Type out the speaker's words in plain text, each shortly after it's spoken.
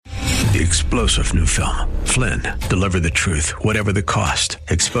The explosive new film, Flynn, deliver the truth, whatever the cost,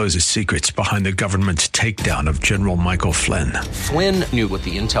 exposes secrets behind the government's takedown of General Michael Flynn. Flynn knew what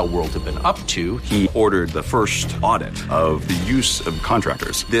the intel world had been up to. He ordered the first audit of the use of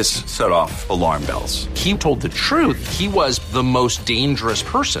contractors. This set off alarm bells. He told the truth. He was the most dangerous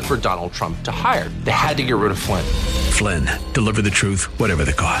person for Donald Trump to hire. They had to get rid of Flynn. Flynn, deliver the truth, whatever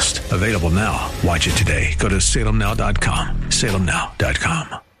the cost. Available now. Watch it today. Go to salemnow.com.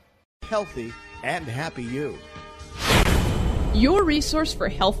 salemnow.com. Healthy and happy you. Your resource for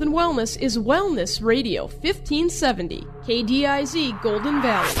health and wellness is Wellness Radio 1570, KDIZ Golden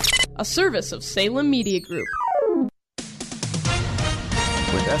Valley, a service of Salem Media Group.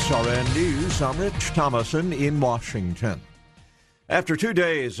 With SRN News, I'm Rich Thomason in Washington. After 2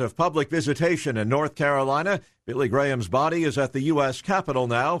 days of public visitation in North Carolina, Billy Graham's body is at the U.S. Capitol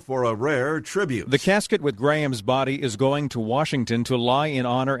now for a rare tribute. The casket with Graham's body is going to Washington to lie in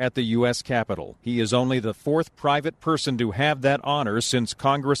honor at the U.S. Capitol. He is only the fourth private person to have that honor since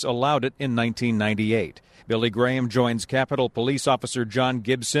Congress allowed it in 1998. Billy Graham joins Capitol Police Officer John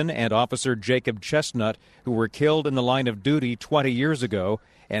Gibson and Officer Jacob Chestnut, who were killed in the line of duty 20 years ago,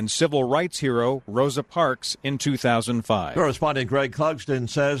 and civil rights hero Rosa Parks in 2005. Correspondent Greg Clugston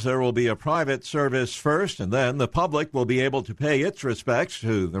says there will be a private service first, and then the public will be able to pay its respects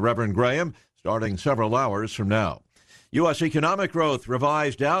to the Reverend Graham starting several hours from now. U.S. economic growth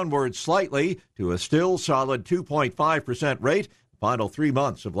revised downward slightly to a still solid 2.5% rate the final 3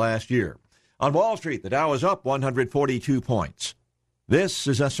 months of last year. On Wall Street, the Dow is up 142 points. This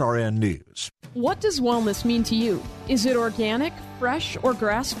is SRN News. What does wellness mean to you? Is it organic, fresh, or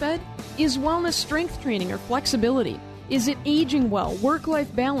grass-fed? Is wellness strength training or flexibility? Is it aging well,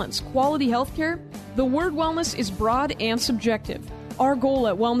 work-life balance, quality health care? The word wellness is broad and subjective. Our goal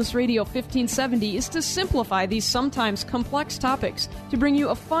at Wellness Radio 1570 is to simplify these sometimes complex topics to bring you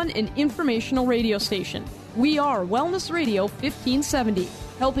a fun and informational radio station. We are Wellness Radio 1570,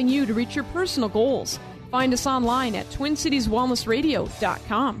 helping you to reach your personal goals. Find us online at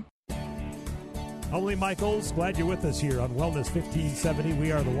TwinCitiesWellnessRadio.com. Only Michaels, glad you're with us here on Wellness 1570.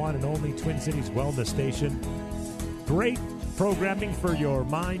 We are the one and only Twin Cities Wellness Station. Great programming for your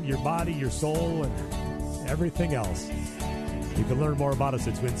mind, your body, your soul, and everything else. You can learn more about us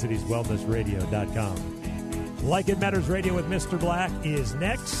at TwinCitiesWellnessRadio.com. Like It Matters Radio with Mr. Black is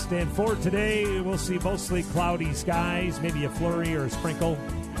next. And for today, we'll see mostly cloudy skies, maybe a flurry or a sprinkle.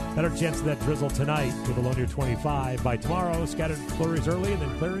 Better chance of that drizzle tonight with a low near 25. By tomorrow, scattered flurries early and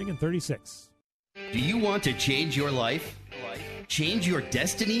then clearing in 36. Do you want to change your life? Change your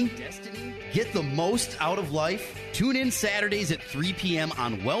destiny? Get the most out of life? Tune in Saturdays at 3 p.m.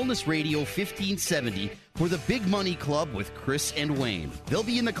 on Wellness Radio 1570 for the Big Money Club with Chris and Wayne. They'll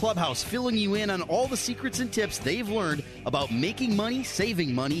be in the clubhouse filling you in on all the secrets and tips they've learned about making money,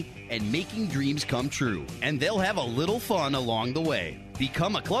 saving money, and making dreams come true. And they'll have a little fun along the way.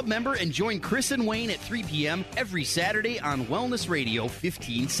 Become a club member and join Chris and Wayne at 3 p.m. every Saturday on Wellness Radio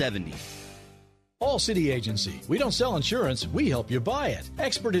 1570. All City Agency. We don't sell insurance, we help you buy it.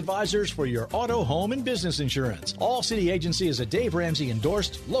 Expert advisors for your auto, home, and business insurance. All City Agency is a Dave Ramsey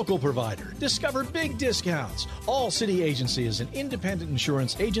endorsed local provider. Discover big discounts. All City Agency is an independent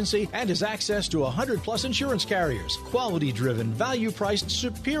insurance agency and has access to 100+ insurance carriers. Quality driven, value priced,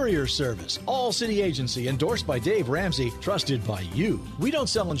 superior service. All City Agency endorsed by Dave Ramsey, trusted by you. We don't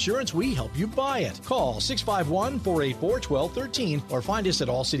sell insurance, we help you buy it. Call 651-484-1213 or find us at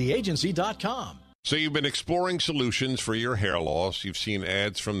allcityagency.com. So you've been exploring solutions for your hair loss. You've seen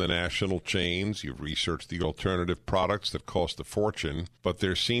ads from the national chains. You've researched the alternative products that cost a fortune, but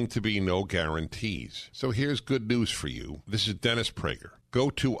there seem to be no guarantees. So here's good news for you. This is Dennis Prager. Go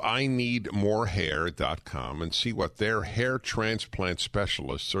to INeedMoreHair.com and see what their hair transplant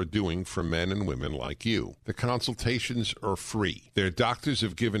specialists are doing for men and women like you. The consultations are free. Their doctors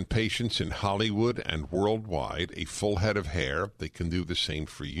have given patients in Hollywood and worldwide a full head of hair. They can do the same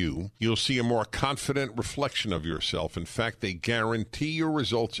for you. You'll see a more confident reflection of yourself. In fact, they guarantee your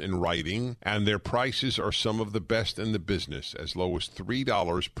results in writing, and their prices are some of the best in the business, as low as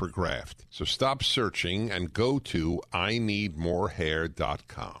 $3 per graft. So stop searching and go to INeedMoreHair.com.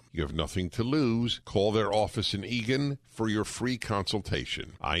 You have nothing to lose. Call their office in Eagan for your free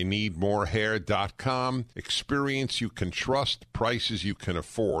consultation. INeedMoreHair.com. Experience you can trust, prices you can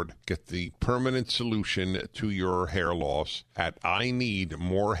afford. Get the permanent solution to your hair loss at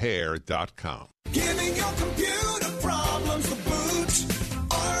INeedMoreHair.com. Giving your computer problems the boot.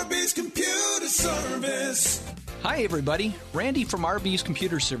 Arby's Computer Service. Hi everybody, Randy from RB's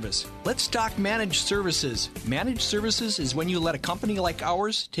Computer Service. Let's talk managed services. Managed services is when you let a company like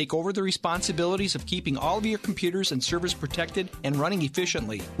ours take over the responsibilities of keeping all of your computers and servers protected and running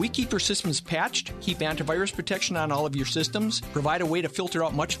efficiently. We keep your systems patched, keep antivirus protection on all of your systems, provide a way to filter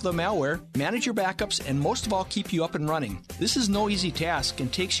out much of the malware, manage your backups, and most of all keep you up and running. This is no easy task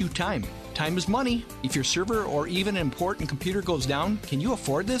and takes you time. Time is money. If your server or even an important computer goes down, can you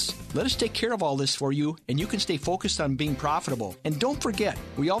afford this? Let us take care of all this for you, and you can stay focused on being profitable. And don't forget,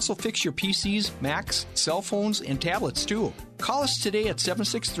 we also fix your PCs, Macs, cell phones, and tablets too. Call us today at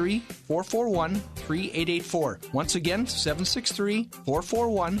 763-441-3884. Once again,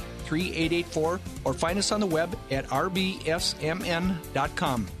 763-441-3884, or find us on the web at rbsmn.com.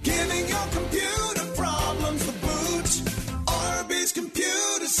 Giving your computer problems the boot. Arby's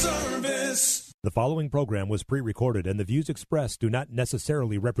Computer Service. The following program was pre-recorded, and the views expressed do not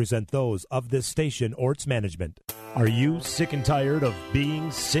necessarily represent those of this station or its management. Are you sick and tired of being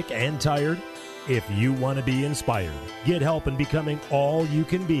sick and tired? If you want to be inspired, get help in becoming all you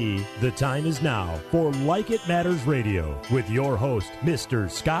can be, the time is now for Like It Matters Radio with your host, Mr.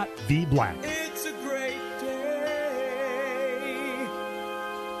 Scott V. Black. It's a great day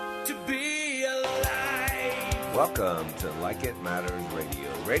to be alive. Welcome to Like It Matters Radio.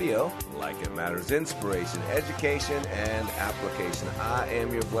 Radio, like it matters, inspiration, education, and application. I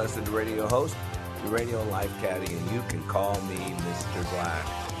am your blessed radio host, your radio life caddy, and you can call me Mr. Black.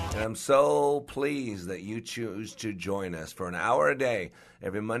 And I'm so pleased that you choose to join us for an hour a day,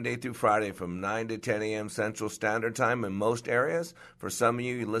 every Monday through Friday from 9 to 10 a.m. Central Standard Time in most areas. For some of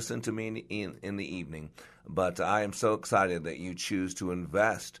you, you listen to me in the evening. But I am so excited that you choose to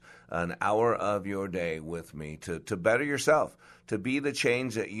invest an hour of your day with me to better yourself, to be the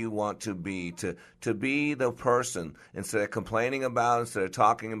change that you want to be the person, instead of complaining about, instead of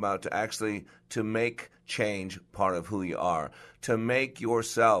talking about, to actually to make change part of who you are, to make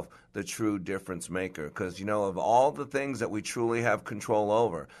yourself the true difference maker. Because, you know, of all the things that we truly have control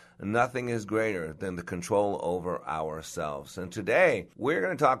over, nothing is greater than the control over ourselves. And today, we're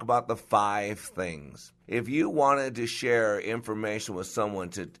going to talk about the 5 things. If you wanted to share information with someone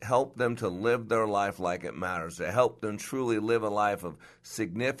to help them to live their life like it matters, to help them truly live a life of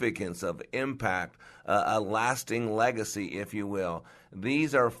significance, of impact, a lasting legacy, if you will,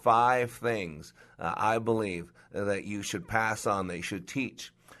 these are 5 things I believe that you should pass on, that you should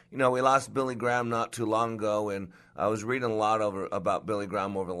teach. You know, we lost Billy Graham not too long ago, and I was reading a lot about Billy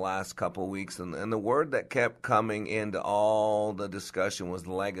Graham over the last couple of weeks, and the word that kept coming into all the discussion was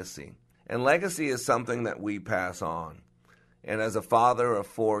legacy. And legacy is something that we pass on. And as a father of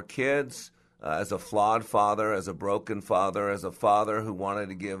 4 kids, as a flawed father, as a broken father, as a father who wanted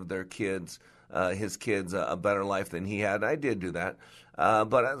to give his kids a better life than he had, I did do that.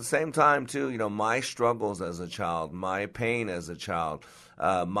 But at the same time, too, you know, my struggles as a child, my pain as a child,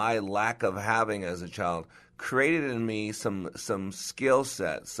 my lack of having as a child created in me some skill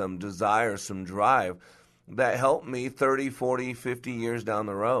sets, some desire, some drive that helped me 30, 40, 50 years down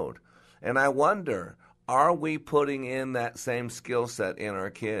the road. And I wonder, are we putting in that same skill set in our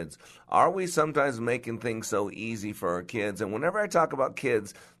kids? Are we sometimes making things so easy for our kids? And whenever I talk about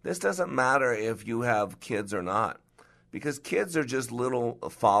kids, this doesn't matter if you have kids or not, because kids are just little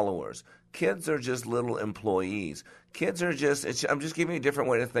followers. Kids are just little employees. Kids are I'm just giving you a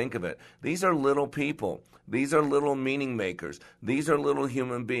different way to think of it. These are little people. These are little meaning makers. These are little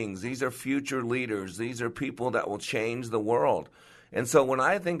human beings. These are future leaders. These are people that will change the world. And so when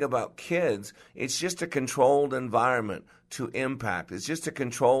I think about kids, it's just a controlled environment to impact. It's just a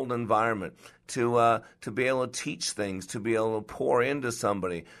controlled environment to be able to teach things, to be able to pour into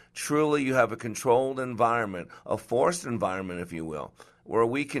somebody. Truly, you have a controlled environment, a forced environment, if you will, where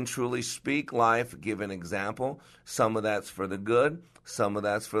we can truly speak life, give an example. Some of that's for the good, some of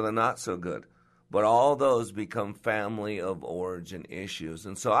that's for the not so good. But all those become family of origin issues.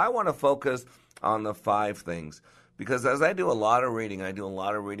 And so I want to focus on the 5 things. Because as I do a lot of reading, I do a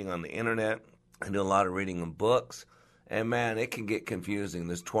lot of reading on the internet, I do a lot of reading in books, and man, it can get confusing.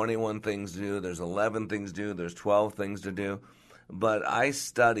 There's 21 things to do, there's 11 things to do, there's 12 things to do. But I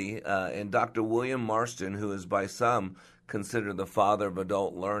study, and Dr. William Marston, who is by some considered the father of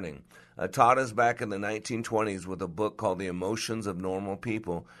adult learning, taught us back in the 1920s with a book called The Emotions of Normal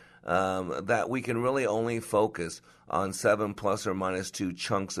People, that we can really only focus on 7 plus or minus 2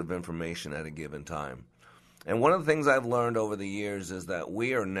 chunks of information at a given time. And one of the things I've learned over the years is that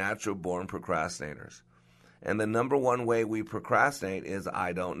we are natural-born procrastinators. And the number one way we procrastinate is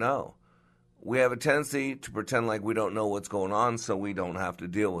I don't know. we have a tendency to pretend like we don't know what's going on so we don't have to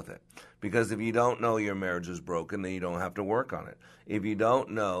deal with it. Because if you don't know your marriage is broken, then you don't have to work on it. If you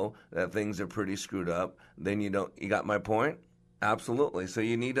don't know that things are pretty screwed up, then you got my point? Absolutely. So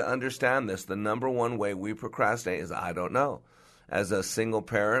you need to understand this. The number one way we procrastinate is I don't know. As a single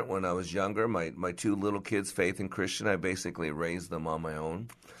parent, when I was younger, my two little kids, Faith and Christian, I basically raised them on my own.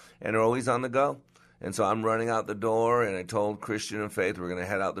 And they're always on the go. And so I'm running out the door, and I told Christian and Faith we're going to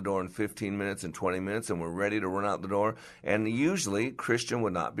head out the door in 15 minutes and 20 minutes, and we're ready to run out the door. And usually, Christian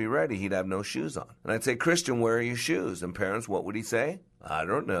would not be ready. He'd have no shoes on. And I'd say, Christian, where are your shoes? And parents, what would he say? I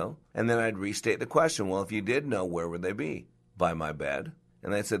don't know. And then I'd restate the question. Well, if you did know, where would they be? By my bed.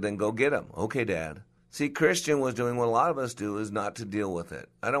 And they said, then go get them. Okay, Dad. See, Christian was doing what a lot of us do, is not to deal with it.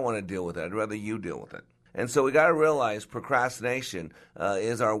 I don't want to deal with it. I'd rather you deal with it. And so we got to realize procrastination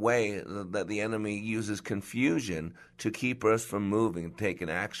is our way that the enemy uses confusion to keep us from moving, taking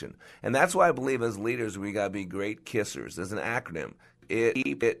action. And that's why I believe as leaders we got to be great kissers. There's an acronym.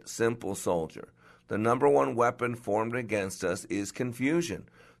 Keep it simple, soldier. The number one weapon formed against us is confusion.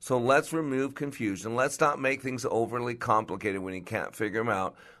 So let's remove confusion. Let's not make things overly complicated when you can't figure them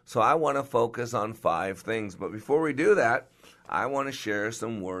out. So I want to focus on 5 things. But before we do that, I want to share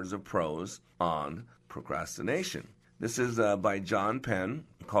some words of prose on procrastination. This is by John Penn,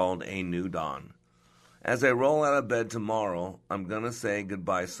 called A New Dawn. As I roll out of bed tomorrow, I'm going to say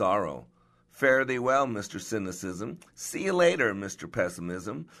goodbye sorrow. Fare thee well, Mr. Cynicism. See you later, Mr.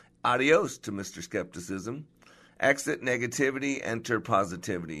 Pessimism. Adios to Mr. Skepticism. Exit negativity, enter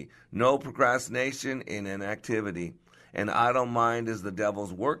positivity. No procrastination in inactivity. An idle mind is the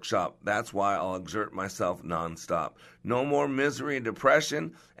devil's workshop. That's why I'll exert myself nonstop. No more misery and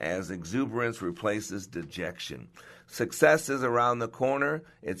depression as exuberance replaces dejection. Success is around the corner.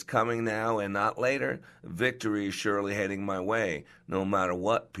 It's coming now and not later. Victory is surely heading my way, no matter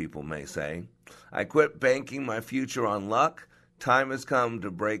what people may say. I quit banking my future on luck. Time has come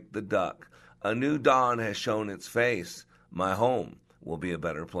to break the duck. A new dawn has shown its face. My home will be a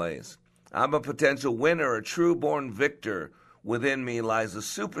better place. I'm a potential winner, a true-born victor. Within me lies a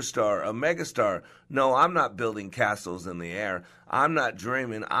superstar, a megastar. No, I'm not building castles in the air. I'm not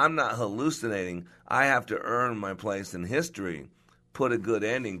dreaming. I'm not hallucinating. I have to earn my place in history. Put a good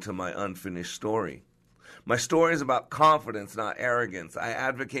ending to my unfinished story. My story is about confidence, not arrogance. I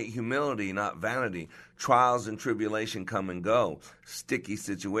advocate humility, not vanity. Trials and tribulation come and go. Sticky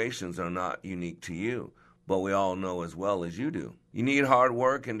situations are not unique to you, but we all know as well as you do. You need hard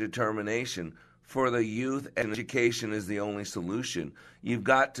work and determination. For the youth, education is the only solution. You've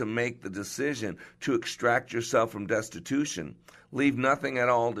got to make the decision to extract yourself from destitution. Leave nothing at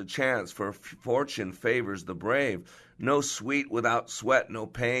all to chance, for fortune favors the brave. No sweet without sweat, no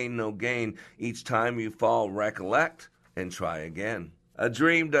pain, no gain. Each time you fall, recollect and try again. A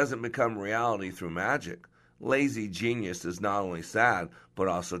dream doesn't become reality through magic. Lazy genius is not only sad, but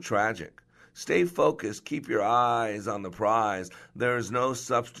also tragic. Stay focused. Keep your eyes on the prize. There is no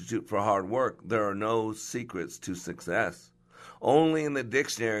substitute for hard work. There are no secrets to success. Only in the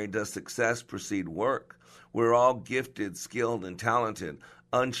dictionary does success precede work. We're all gifted, skilled, and talented.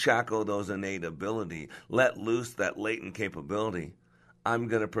 Unshackle those innate ability. Let loose that latent capability. I'm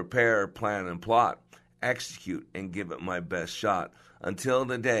going to prepare, plan, and plot. Execute and give it my best shot until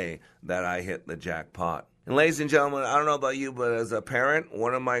the day that I hit the jackpot. And ladies and gentlemen, I don't know about you, but as a parent,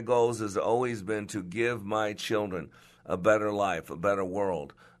 one of my goals has always been to give my children a better life, a better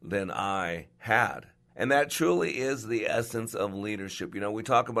world than I had. And that truly is the essence of leadership. You know, we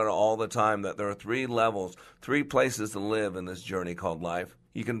talk about it all the time, that there are 3 levels, 3 places to live in this journey called life.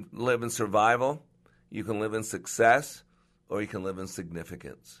 You can live in survival, you can live in success, or you can live in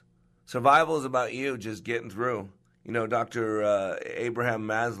significance. Survival is about you just getting through. You know, Dr. Abraham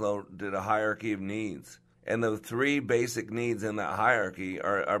Maslow did a hierarchy of needs. And the 3 basic needs in that hierarchy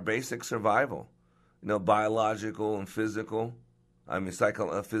are basic survival. You know, biological and physical,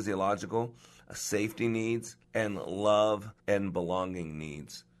 physiological, safety needs, and love and belonging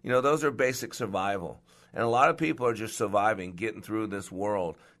needs. You know, those are basic survival. And a lot of people are just surviving, getting through this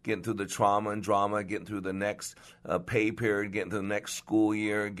world, getting through the trauma and drama, getting through the next pay period, getting through the next school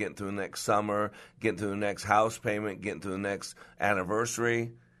year, getting through the next summer, getting through the next house payment, getting through the next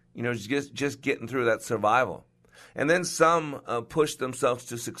anniversary. You know, just getting through that survival. And then some push themselves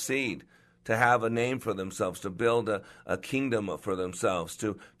to succeed, to have a name for themselves, to build a kingdom for themselves,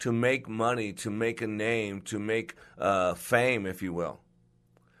 to make money, to make a name, to make fame, if you will.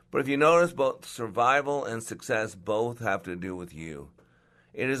 But if you notice, both survival and success both have to do with you.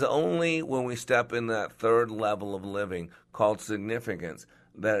 It is only when we step in that 3rd level of living, called significance,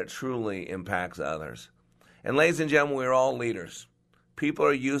 that it truly impacts others. And ladies and gentlemen, we're all leaders. People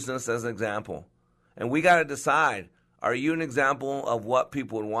are using us as an example. And we got to decide, are you an example of what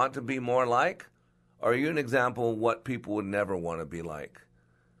people would want to be more like? Or are you an example of what people would never want to be like?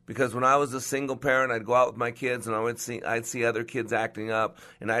 Because when I was a single parent, I'd go out with my kids and I'd see other kids acting up,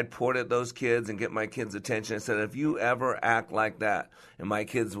 and I'd point at those kids and get my kids' attention. I said, if you ever act like that, and my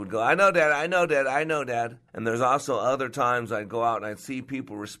kids would go, I know, Dad, I know, Dad, I know, Dad. And there's also other times I'd go out and I'd see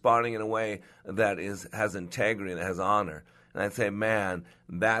people responding in a way that has integrity and has honor. And I'd say, man,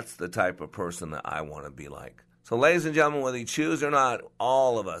 that's the type of person that I want to be like. So, ladies and gentlemen, whether you choose or not,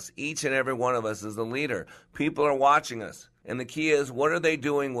 all of us, each and every one of us is the leader. People are watching us. And the key is, what are they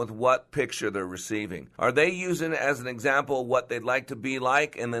doing with what picture they're receiving? Are they using it as an example of what they'd like to be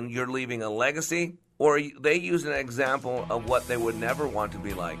like, and then you're leaving a legacy? Or are they using an example of what they would never want to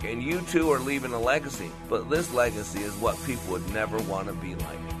be like? And you too are leaving a legacy. But this legacy is what people would never want to be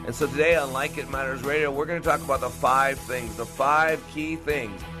like. And so today on Like It Matters Radio, we're going to talk about the 5 things, the 5 key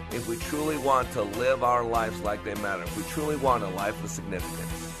things if we truly want to live our lives like they matter, if we truly want a life of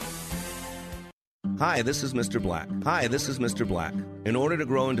significance. Hi, this is Mr. Black. Hi, this is Mr. Black. In order to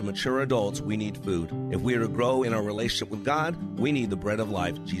grow into mature adults, we need food. If we are to grow in our relationship with God, we need the bread of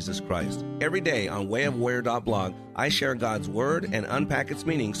life, Jesus Christ. Every day on wayofwarrior.blog, I share God's word and unpack its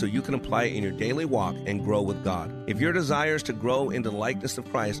meaning so you can apply it in your daily walk and grow with God. If your desire is to grow into the likeness of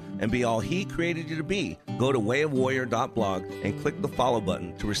Christ and be all He created you to be, go to wayofwarrior.blog and click the follow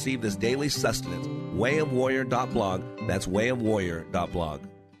button to receive this daily sustenance. Wayofwarrior.blog. That's wayofwarrior.blog.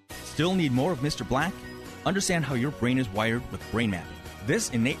 Still need more of Mr. Black? Understand how your brain is wired with brain mapping. This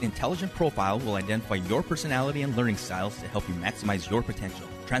innate intelligent profile will identify your personality and learning styles to help you maximize your potential.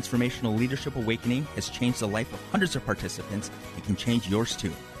 Transformational Leadership Awakening has changed the life of hundreds of participants and can change yours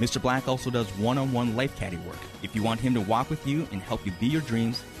too. Mr. Black also does one-on-one life caddy work. If you want him to walk with you and help you be your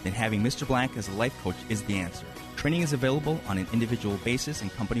dreams, then having Mr. Black as a life coach is the answer. Training is available on an individual basis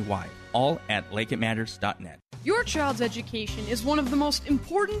and company-wide, all at likeitmatters.net. Your child's education is one of the most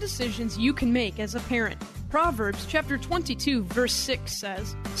important decisions you can make as a parent. Proverbs chapter 22, verse 6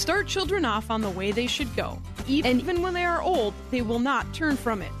 says, "Start children off on the way they should go, and even when they are old, they will not turn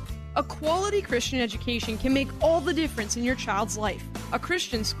from it." A quality Christian education can make all the difference in your child's life. A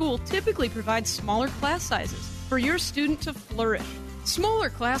Christian school typically provides smaller class sizes for your student to flourish. Smaller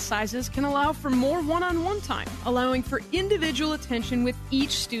class sizes can allow for more one-on-one time, allowing for individual attention with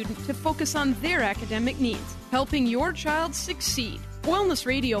each student to focus on their academic needs, helping your child succeed. Wellness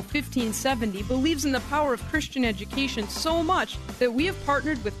Radio 1570 believes in the power of Christian education so much that we have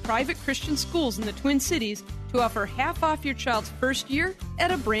partnered with private Christian schools in the Twin Cities to offer half off your child's first year at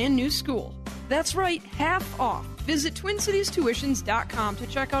a brand new school. That's right, half off. Visit TwinCitiesTuitions.com to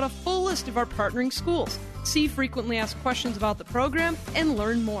check out a full list of our partnering schools. See frequently asked questions about the program and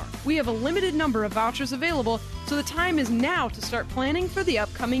learn more. We have a limited number of vouchers available, so the time is now to start planning for the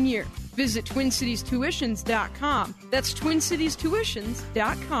upcoming year. Visit TwinCitiesTuitions.com. That's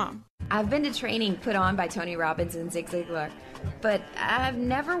TwinCitiesTuitions.com. I've been to training put on by Tony Robbins and Zig Ziglar, but I've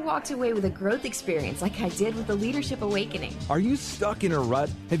never walked away with a growth experience like I did with the Leadership Awakening. Are you stuck in a rut?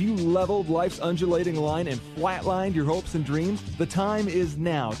 Have you leveled life's undulating line and flatlined your hopes and dreams? The time is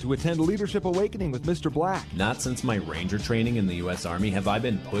now to attend Leadership Awakening with Mr. Black. Not since my Ranger training in the U.S. Army have I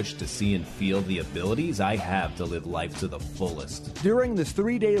been pushed to see and feel the abilities I have to live life to the fullest. During this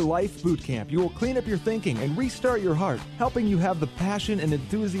 3-day life boot camp, you will clean up your thinking and restart your heart, helping you have the passion and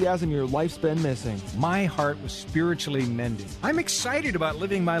enthusiasm your life's been missing. My heart was spiritually mended. I'm excited about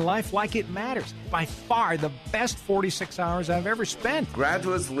living my life like it matters. By far the best 46 hours I've ever spent.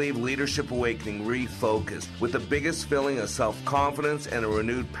 Graduates leave Leadership Awakening refocused with the biggest feeling of self-confidence and a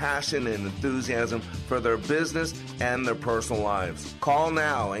renewed passion and enthusiasm for their business and their personal lives. Call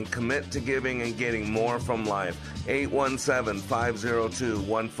now and commit to giving and getting more from life.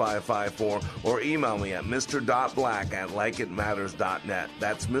 817-502-1554 or email me at mr.black@likeitmatters.net.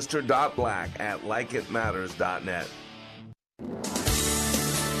 That's mr.black@likeitmatters.net.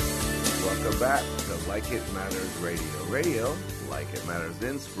 Welcome back to Like It Matters Radio. Radio, like it matters,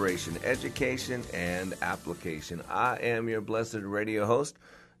 inspiration, education, and application. I am your blessed radio host,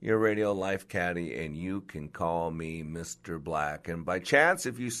 your radio life caddy, and you can call me Mr. Black. And by chance,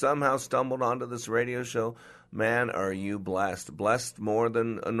 if you somehow stumbled onto this radio show, man, are you blessed. Blessed more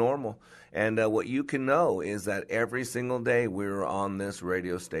than normal. And what you can know is that every single day we're on this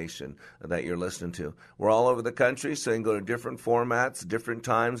radio station that you're listening to. We're all over the country, so you can go to different formats, different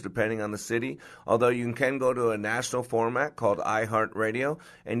times, depending on the city. Although you can go to a national format called iHeartRadio,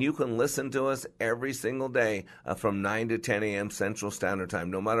 and you can listen to us every single day from 9 to 10 a.m. Central Standard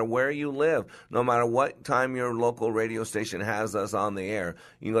Time. No matter where you live, no matter what time your local radio station has us on the air,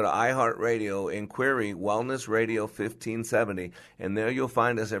 you can go to iHeartRadio and query Wellness Wellness Radio 1570. And there you'll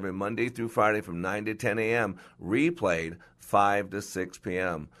find us every Monday through Friday from 9 to 10 a.m., replayed 5 to 6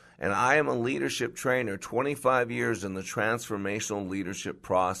 p.m. And I am a leadership trainer, 25 years in the transformational leadership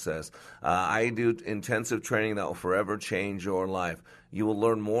process. I do intensive training that will forever change your life. You will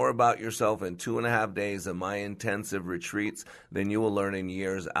learn more about yourself in 2.5 days of my intensive retreats than you will learn in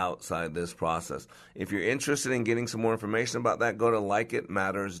years outside this process. If you're interested in getting some more information about that, go to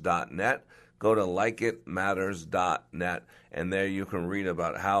likeitmatters.net. Go to likeitmatters.net, and there you can read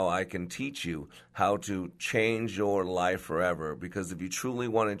about how I can teach you how to change your life forever. Because if you truly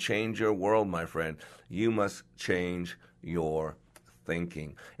want to change your world, my friend, you must change your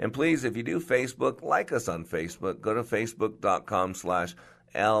thinking. And please, if you do Facebook, like us on Facebook. Go to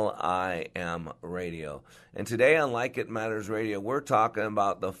facebook.com/LIM Radio. And today on Like It Matters Radio, we're talking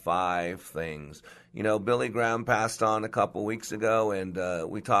about the 5 things. You know, Billy Graham passed on a couple weeks ago, and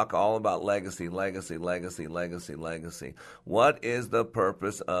we talk all about legacy, legacy, legacy, legacy, legacy. What is the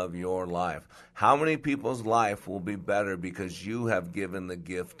purpose of your life? How many people's life will be better because you have given the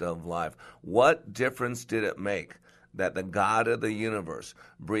gift of life? What difference did it make that the God of the universe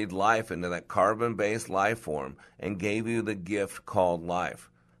breathed life into that carbon-based life form and gave you the gift called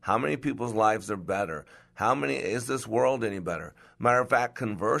life? How many people's lives are better? Is this world any better? Matter of fact,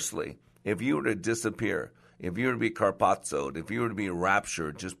 conversely, if you were to disappear, if you were to be carpazzoed, if you were to be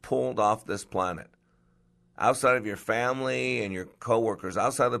raptured, just pulled off this planet, outside of your family and your coworkers,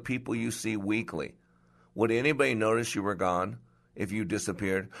 outside of the people you see weekly, would anybody notice you were gone if you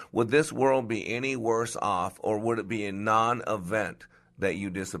disappeared? Would this world be any worse off, or would it be a non-event that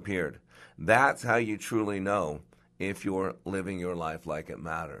you disappeared? That's how you truly know if you're living your life like it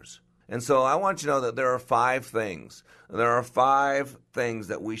matters. And so I want you to know that there are 5 things. There are 5 things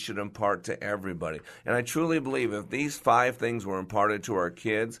that we should impart to everybody. And I truly believe if these 5 things were imparted to our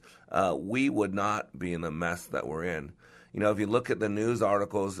kids, we would not be in the mess that we're in. You know, if you look at the news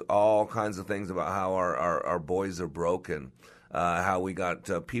articles, all kinds of things about how our boys are broken, how we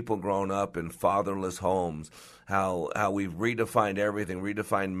got people growing up in fatherless homes, how we've redefined everything,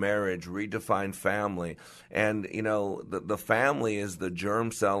 redefined marriage, redefined family. And, you know, the family is the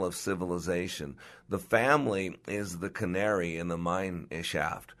germ cell of civilization. The family is the canary in the mine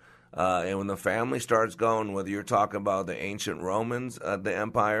shaft. And when the family starts going, whether you're talking about the ancient Romans, the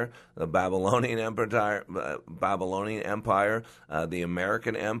empire, the Babylonian empire, the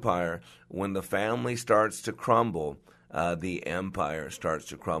American empire, when the family starts to crumble, the empire starts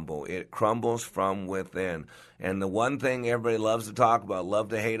to crumble. It crumbles from within. And the one thing everybody loves to talk about, love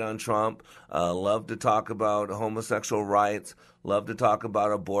to hate on Trump, love to talk about homosexual rights, love to talk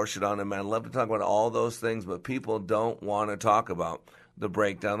about abortion on demand, love to talk about all those things, but people don't want to talk about the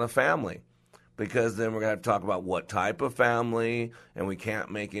breakdown of family. Because then we're going to have to talk about what type of family, and we can't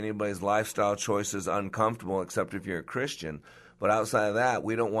make anybody's lifestyle choices uncomfortable except if you're a Christian. But outside of that,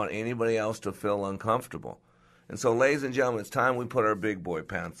 we don't want anybody else to feel uncomfortable. And so, ladies and gentlemen, it's time we put our big boy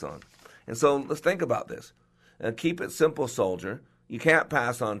pants on. And so let's think about this. Keep it simple, soldier. You can't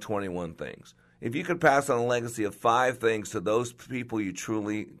pass on 21 things. If you could pass on a legacy of 5 things to those people you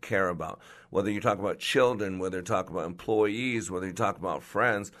truly care about, whether you talk about children, whether you talk about employees, whether you talk about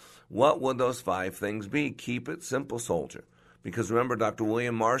friends, what would those 5 things be? Keep it simple, soldier. Because remember, Dr.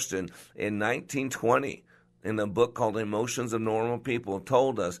 William Marston in 1920, in the book called Emotions of Normal People,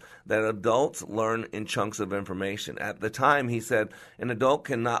 told us that adults learn in chunks of information. At the time, he said, an adult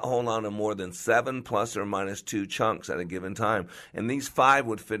cannot hold on to more than 7 plus or minus 2 chunks at a given time. And these 5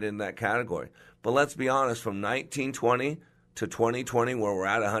 would fit in that category. But let's be honest, from 1920 to 2020, where we're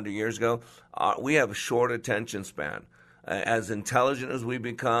at 100 years ago, we have a short attention span. As intelligent as we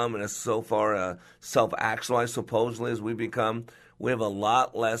become, and as so far self-actualized supposedly as we become, we have a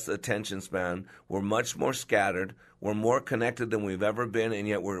lot less attention span. We're much more scattered. We're more connected than we've ever been, and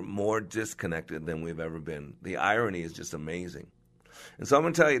yet we're more disconnected than we've ever been. The irony is just amazing. And so I'm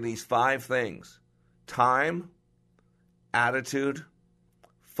going to tell you these 5 things: time, attitude,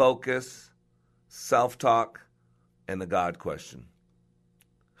 focus, self-talk, and the God question.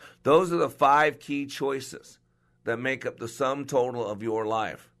 Those are the 5 key choices that make up the sum total of your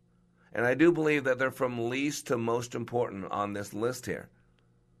life. And I do believe that they're from least to most important on this list here.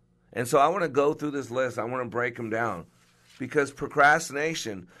 And so I want to go through this list. I want to break them down. Because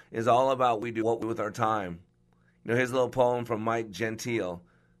procrastination is all about we do what with our time. You know, here's a little poem from Mike Gentile.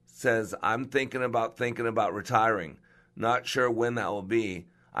 It says, I'm thinking about retiring. Not sure when that will be.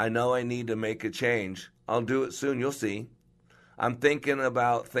 I know I need to make a change. I'll do it soon, you'll see. I'm thinking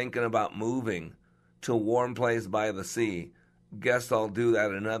about moving to a warm place by the sea. Guess I'll do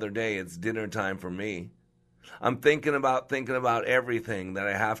that another day. It's dinner time for me. I'm thinking about everything that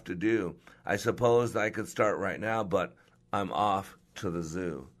I have to do. I suppose I could start right now, but I'm off to the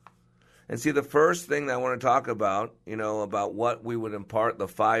zoo. And see, the first thing that I want to talk about, about what we would impart, the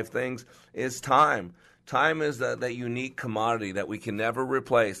 5 things, is time. Time is that unique commodity that we can never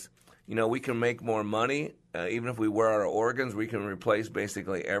replace. We can make more money. Even if we wear our organs, we can replace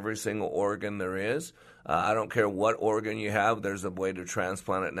basically every single organ there is. I don't care what organ you have. There's a way to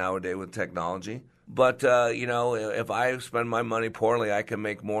transplant it nowadays with technology. But, if I spend my money poorly, I can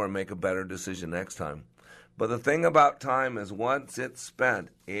make more and make a better decision next time. But the thing about time is once it's spent,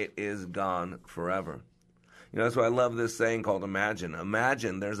 it is gone forever. That's why I love this saying called imagine.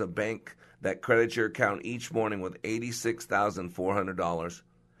 Imagine there's a bank that credits your account each morning with $86,400.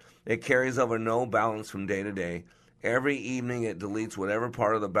 It carries over no balance from day to day. Every evening it deletes whatever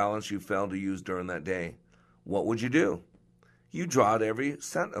part of the balance you failed to use during that day. What would you do? You draw out every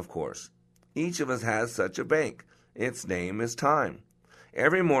cent, of course. Each of us has such a bank. Its name is time.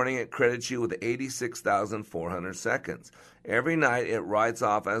 Every morning it credits you with 86,400 seconds. Every night it writes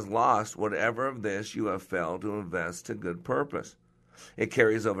off as lost whatever of this you have failed to invest to good purpose. It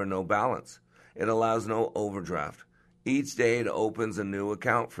carries over no balance. It allows no overdraft. Each day it opens a new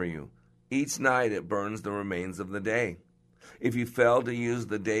account for you. Each night it burns the remains of the day. If you fail to use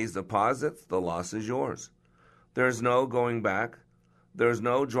the day's deposits, the loss is yours. There is no going back. There is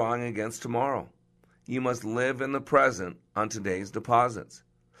no drawing against tomorrow. You must live in the present on today's deposits.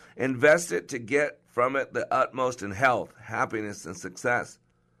 Invest it to get from it the utmost in health, happiness, and success.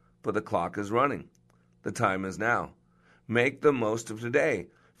 For the clock is running. The time is now. Make the most of today,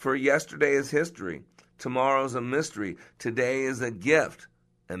 for yesterday is history. Tomorrow's a mystery. Today is a gift,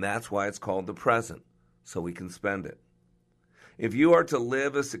 and that's why it's called the present, so we can spend it. If you are to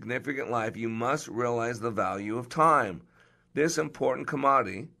live a significant life, you must realize the value of time. This important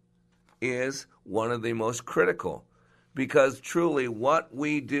commodity is one of the most critical, because truly what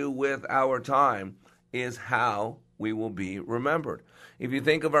we do with our time is how we will be remembered. If you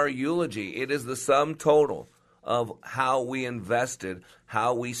think of our eulogy, it is the sum total of how we invested,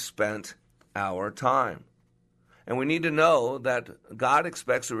 how we spent our time. And we need to know that God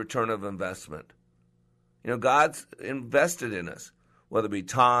expects a return of investment. God's invested in us, whether it be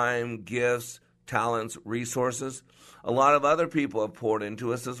time, gifts, talents, resources. A lot of other people have poured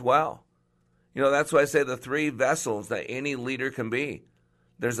into us as well. That's why I say the 3 vessels that any leader can be.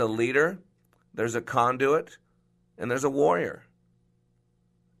 There's a leader, there's a conduit, and there's a warrior.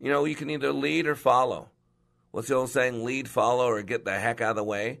 You can either lead or follow. What's the old saying, lead, follow, or get the heck out of the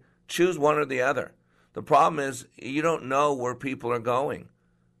way? Choose one or the other. The problem is you don't know where people are going,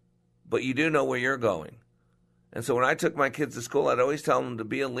 but you do know where you're going. And so when I took my kids to school, I'd always tell them to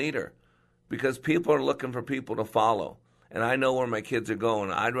be a leader, because people are looking for people to follow. And I know where my kids are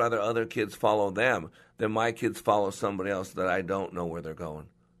going. I'd rather other kids follow them than my kids follow somebody else that I don't know where they're going.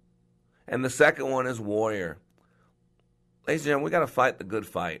 And the second one is warrior. Ladies and gentlemen, we got to fight the good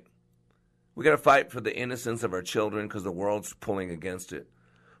fight. We got to fight for the innocence of our children because the world's pulling against it.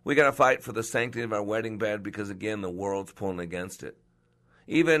 We got to fight for the sanctity of our wedding bed because, again, the world's pulling against it.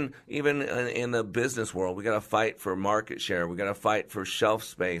 Even in the business world, we got to fight for market share. We got to fight for shelf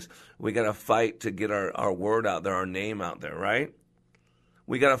space. We got to fight to get our word out there, our name out there, right?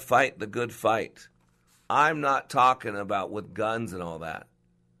 We got to fight the good fight. I'm not talking about with guns and all that,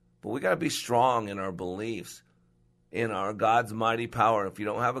 but we got to be strong in our beliefs, in our God's mighty power. If you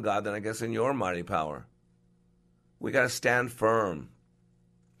don't have a God, then I guess in your mighty power. We got to stand firm.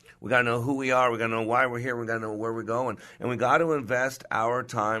 We got to know who we are. We got to know why we're here. We got to know where we're going. And we got to invest our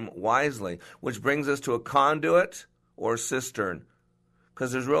time wisely, which brings us to a conduit or cistern,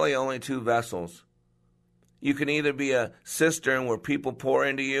 because there's really only 2 vessels. You can either be a cistern where people pour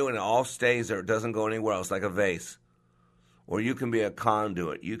into you and it all stays there. It doesn't go anywhere else, like a vase. Or you can be a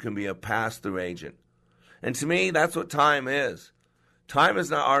conduit. You can be a pass-through agent. And to me, that's what time is. Time is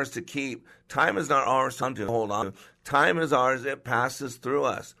not ours to keep. Time is not ours to hold on to. Time is ours. It passes through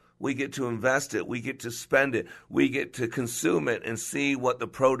us. We get to invest it. We get to spend it. We get to consume it and see what the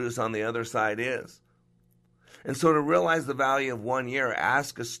produce on the other side is. And so to realize the value of 1 year,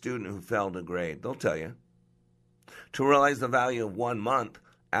 ask a student who failed a grade. They'll tell you. To realize the value of 1 month,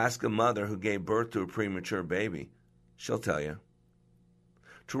 ask a mother who gave birth to a premature baby. She'll tell you.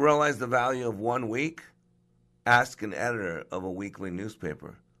 To realize the value of 1 week, ask an editor of a weekly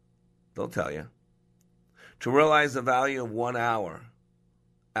newspaper. They'll tell you. To realize the value of 1 hour,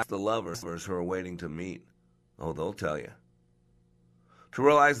 ask the lovers who are waiting to meet. Oh, they'll tell you. To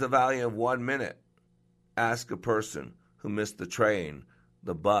realize the value of 1 minute, ask a person who missed the train,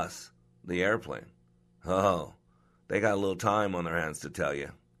 the bus, the airplane. Oh, they got a little time on their hands to tell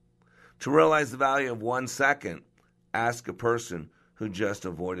you. To realize the value of 1 second, ask a person who just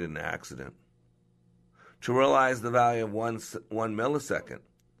avoided an accident. To realize the value of one millisecond,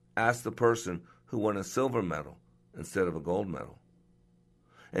 ask the person who won a silver medal instead of a gold medal.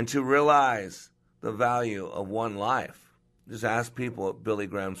 And to realize the value of one life, just ask people at Billy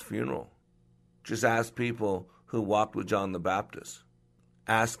Graham's funeral. Just ask people who walked with John the Baptist.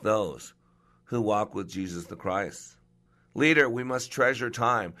 Ask those who walked with Jesus the Christ. Leader, we must treasure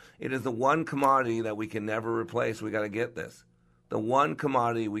time. It is the one commodity that we can never replace. We got to get this. The one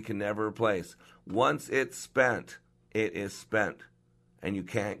commodity we can never replace. Once it's spent, it is spent, and you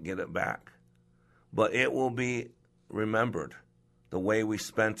can't get it back. But it will be remembered the way we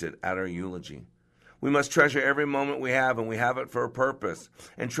spent it at our eulogy. We must treasure every moment we have, and we have it for a purpose.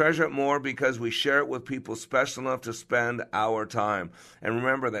 And treasure it more because we share it with people special enough to spend our time. And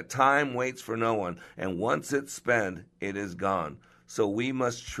remember that time waits for no one, and once it's spent, it is gone. So we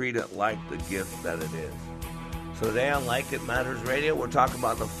must treat it like the gift that it is. So today on Like It Matters Radio, we're talking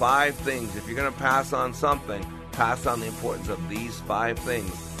about the 5 things. If you're going to pass on something, pass on the importance of these 5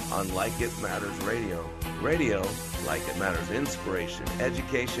 things on Like It Matters Radio. Radio, like it matters, inspiration,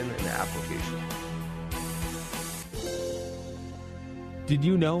 education, and application. Did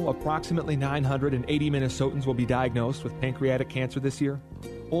you know approximately 980 Minnesotans will be diagnosed with pancreatic cancer this year?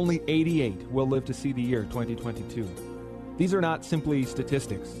 Only 88 will live to see the year 2022. These are not simply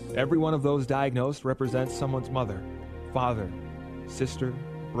statistics. Every one of those diagnosed represents someone's mother, father, sister,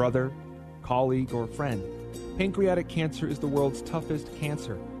 brother, colleague, or friend. Pancreatic cancer is the world's toughest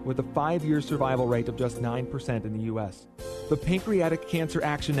cancer, with a 5-year survival rate of just 9% in the U.S. The Pancreatic Cancer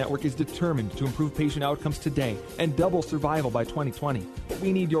Action Network is determined to improve patient outcomes today and double survival by 2020. But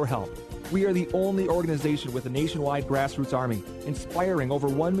we need your help. We are the only organization with a nationwide grassroots army, inspiring over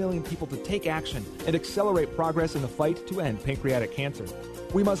 1 million people to take action and accelerate progress in the fight to end pancreatic cancer.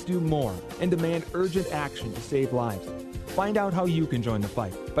 We must do more and demand urgent action to save lives. Find out how you can join the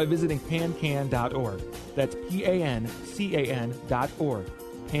fight by visiting pancan.org. That's PANCAN.org.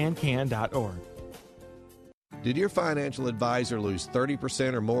 pancan.org. Did your financial advisor lose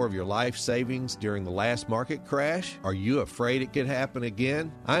 30% or more of your life savings during the last market crash? Are you afraid it could happen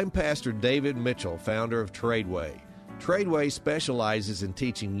again? I'm Pastor David Mitchell, founder of Tradeway. Tradeway specializes in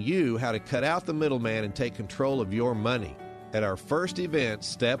teaching you how to cut out the middleman and take control of your money. At our first event,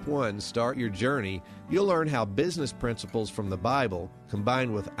 Step 1, Start Your Journey, you'll learn how business principles from the Bible,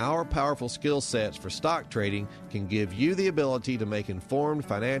 combined with our powerful skill sets for stock trading, can give you the ability to make informed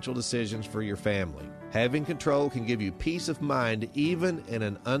financial decisions for your family. Having control can give you peace of mind even in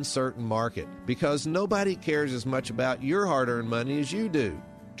an uncertain market, because nobody cares as much about your hard-earned money as you do.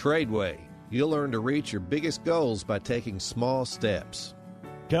 Tradeway. You'll learn to reach your biggest goals by taking small steps.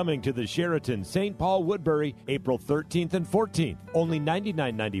 Coming to the Sheraton St. Paul Woodbury, April 13th and 14th. Only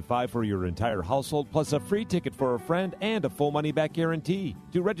 $99.95 for your entire household, plus a free ticket for a friend and a full money-back guarantee.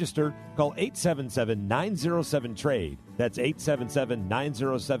 To register, call 877-907-TRADE. That's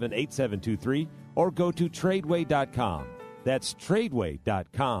 877-907-8723. Or go to Tradeway.com. That's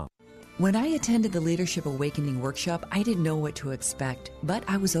Tradeway.com. When I attended the Leadership Awakening workshop, I didn't know what to expect, but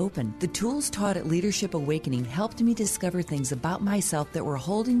I was open. The tools taught at Leadership Awakening helped me discover things about myself that were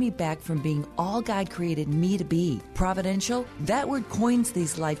holding me back from being all God created me to be. Providential? That word coins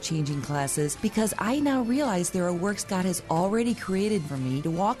these life-changing classes because I now realize there are works God has already created for me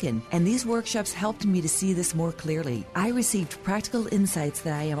to walk in, and these workshops helped me to see this more clearly. I received practical insights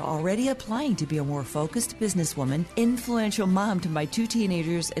that I am already applying to be a more focused businesswoman, influential mom to my 2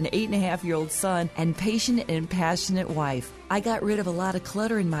 teenagers, an 8.5-year-old son, and patient and passionate wife. I got rid of a lot of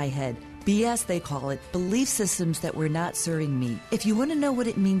clutter in my head. BS, they call it, belief systems that were not serving me. If you want to know what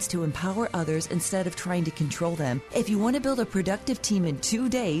it means to empower others instead of trying to control them, if you want to build a productive team in 2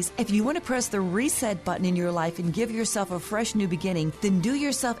 days, if you want to press the reset button in your life and give yourself a fresh new beginning, then do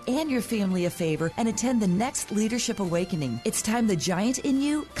yourself and your family a favor and attend the next Leadership Awakening. It's time the giant in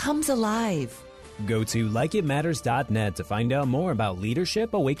you comes alive. Go to likeitmatters.net to find out more about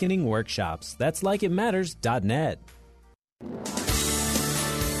Leadership Awakening workshops. That's likeitmatters.net.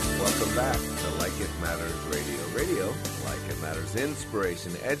 Welcome back to Like It Matters Radio. Radio, like it matters,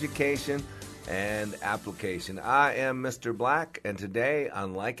 inspiration, education, and application. I am Mr. Black, and today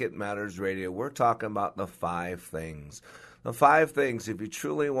on Like It Matters Radio, we're talking about the 5 things. The 5 things, if you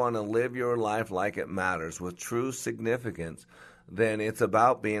truly want to live your life like it matters with true significance, then it's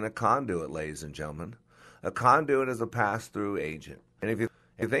about being a conduit, ladies and gentlemen. A conduit is a pass-through agent. And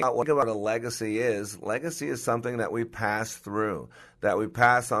If you think about what a legacy is something that we pass through, that we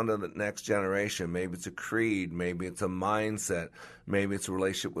pass on to the next generation. Maybe it's a creed, maybe it's a mindset, maybe it's a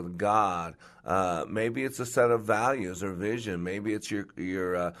relationship with God, maybe it's a set of values or vision, maybe it's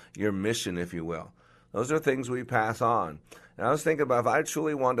your mission, if you will. Those are things we pass on. And I was thinking about if I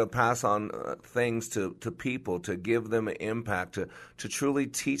truly wanted to pass on things to people, to give them an impact, to truly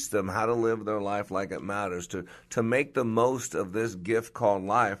teach them how to live their life like it matters, to make the most of this gift called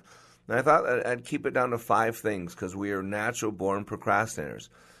life. And I thought I'd keep it down to 5 things because we are natural-born procrastinators.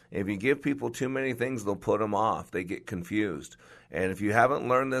 If you give people too many things, they'll put them off. They get confused. And if you haven't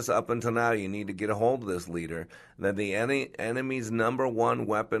learned this up until now, you need to get a hold of this, leader, that the enemy's number one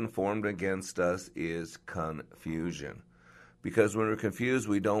weapon formed against us is confusion. Because when we're confused,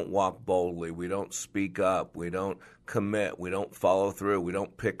 we don't walk boldly, we don't speak up, we don't commit, we don't follow through, we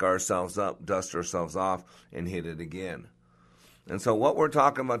don't pick ourselves up, dust ourselves off, and hit it again. And so what we're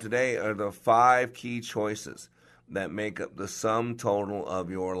talking about today are the 5 key choices that make up the sum total of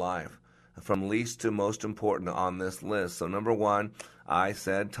your life, from least to most important on this list. So number 1, I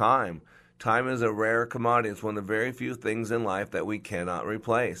said time. Time is a rare commodity. It's one of the very few things in life that we cannot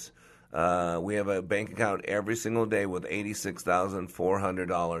replace. We have a bank account every single day with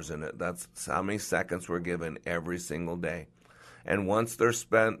 $86,400 in it. That's how many seconds we're given every single day. And once they're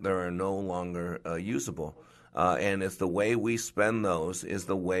spent, they are no longer usable. And it's the way we spend those is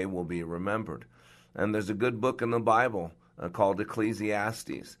the way we'll be remembered. And there's a good book in the Bible called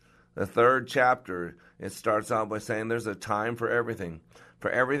Ecclesiastes. The 3rd chapter, it starts out by saying there's a time for everything. For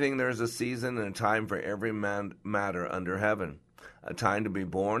everything there's a season and a time for every matter under heaven. A time to be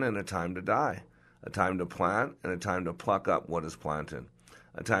born and a time to die. A time to plant and a time to pluck up what is planted.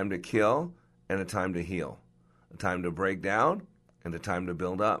 A time to kill and a time to heal. A time to break down and a time to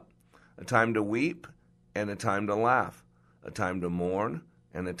build up. A time to weep and a time to laugh. A time to mourn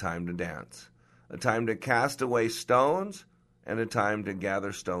and a time to dance. A time to cast away stones and a time to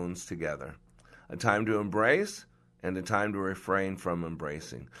gather stones together. A time to embrace and a time to refrain from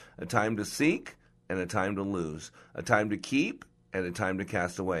embracing. A time to seek and a time to lose. A time to keep and a time to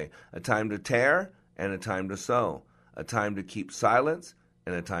cast away. A time to tear and a time to sow. A time to keep silence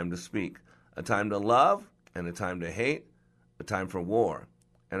and a time to speak. A time to love and a time to hate. A time for war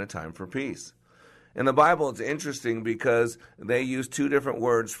and a time for peace. In the Bible, it's interesting because they use 2 different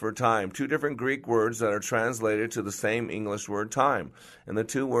words for time, 2 different Greek words that are translated to the same English word time. And the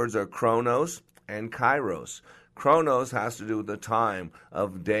 2 words are chronos and kairos. Chronos has to do with the time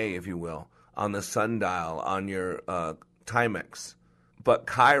of day, if you will, on the sundial, on your Timex. But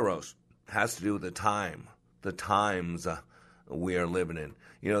kairos has to do with the time, the times we are living in.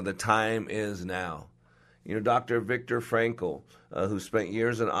 You know, the time is now. You know, Dr. Viktor Frankl, who spent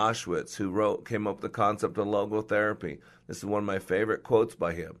years in Auschwitz, who came up with the concept of logotherapy. This is one of my favorite quotes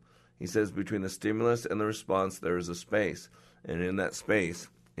by him. He says, between the stimulus and the response, there is a space. And in that space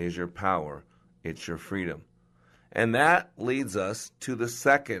is your power. It's your freedom. And that leads us to the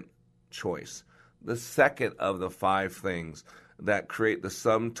second choice, the second of the 5 things that create the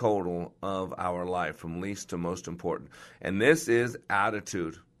sum total of our life, from least to most important. And this is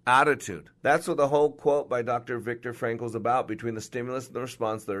attitude. Attitude. That's what the whole quote by Dr. Viktor Frankl is about. Between the stimulus and the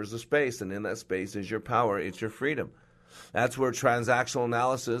response, there's a space, and in that space is your power, it's your freedom. That's where transactional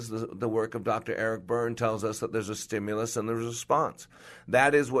analysis, the work of Dr. Eric Berne, tells us that there's a stimulus and there's a response.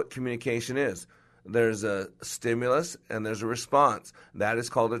 That is what communication is. There's a stimulus and there's a response. That is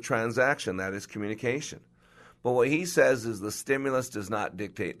called a transaction. That is communication. But what he says is the stimulus does not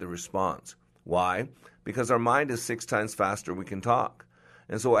dictate the response. Why? Because our mind is 6 times faster we can talk.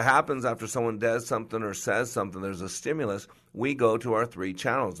 And so what happens after someone does something or says something, there's a stimulus, we go to our 3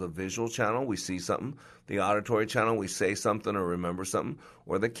 channels. The visual channel, we see something. The auditory channel, we say something or remember something.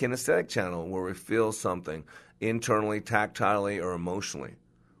 Or the kinesthetic channel, where we feel something internally, tactilely, or emotionally.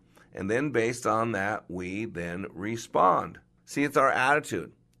 And then based on that, we then respond. See, it's our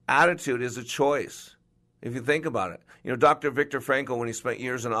attitude. Attitude is a choice, if you think about it. You know, Dr. Viktor Frankl, when he spent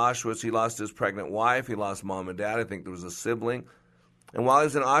years in Auschwitz, he lost his pregnant wife, he lost mom and dad, I think there was a sibling. And while he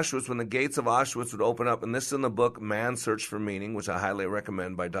was in Auschwitz, when the gates of Auschwitz would open up, and this is in the book Man's Search for Meaning, which I highly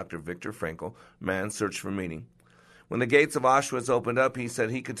recommend, by Dr. Viktor Frankl, Man's Search for Meaning. When the gates of Auschwitz opened up, he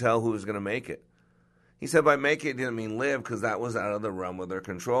said he could tell who was going to make it. He said by make it, he didn't mean live, because that was out of the realm of their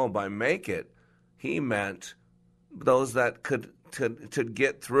control. By make it, he meant those that could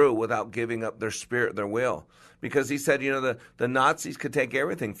get through without giving up their spirit, their will. Because he said, you know, the Nazis could take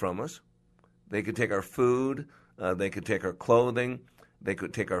everything from us. They could take our food. They could take our clothing. They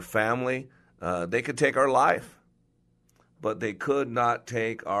could take our family. They could take our life. But they could not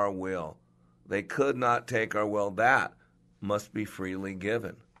take our will. They could not take our will. That must be freely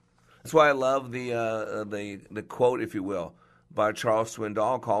given. That's why I love the quote, if you will, by Charles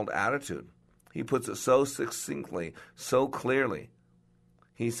Swindoll called Attitude. He puts it so succinctly, so clearly.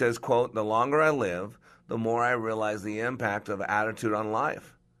 He says, quote, "The longer I live, the more I realize the impact of attitude on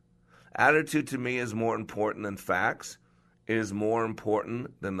life. Attitude to me is more important than facts. It is more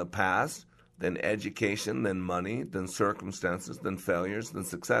important than the past, than education, than money, than circumstances, than failures, than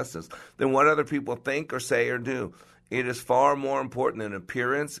successes, than what other people think or say or do. It is far more important than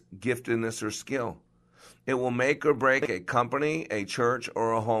appearance, giftedness, or skill. It will make or break a company, a church,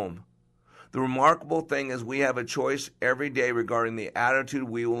 or a home. The remarkable thing is we have a choice every day regarding the attitude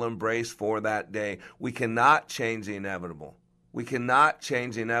we will embrace for that day. We cannot change the inevitable. We cannot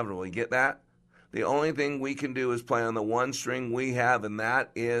change the inevitable. You get that? The only thing we can do is play on the one string we have, and that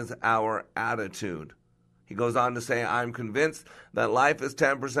is our attitude." He goes on to say, "I'm convinced that life is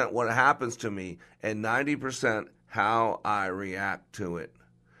 10% what happens to me and 90% how I react to it.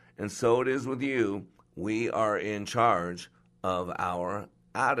 And so it is with you. We are in charge of our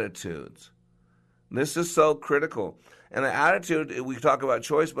attitudes." This is so critical. And the attitude, we talk about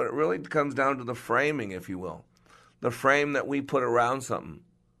choice, but it really comes down to the framing, if you will. The frame that we put around something.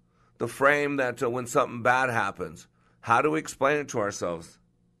 The frame that when something bad happens, how do we explain it to ourselves?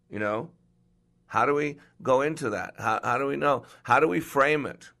 You know? How do we go into that? How do we know? How do we frame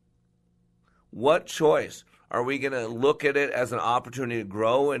it? What choice? Are we going to look at it as an opportunity to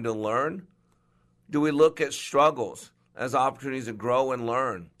grow and to learn? Do we look at struggles as opportunities to grow and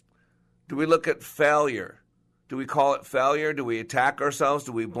learn? Do we look at failure? Do we call it failure? Do we attack ourselves?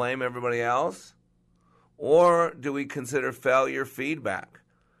 Do we blame everybody else? Or do we consider failure feedback?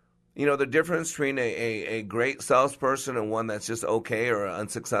 You know, the difference between a great salesperson and one that's just okay or an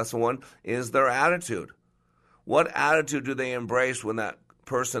unsuccessful one is their attitude. What attitude do they embrace when that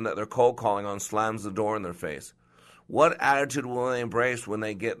person that they're cold calling on slams the door in their face? What attitude will they embrace when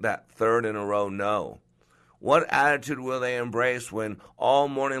they get that third in a row no? What attitude will they embrace when all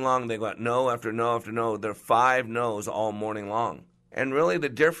morning long they got no after no after no? They're 5 no's all morning long. And really the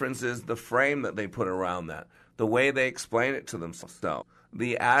difference is the frame that they put around that, the way they explain it to themselves,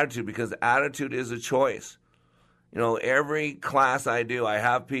 the attitude, because attitude is a choice. You know, every class I do, I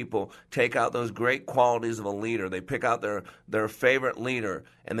have people take out those great qualities of a leader. They pick out their favorite leader,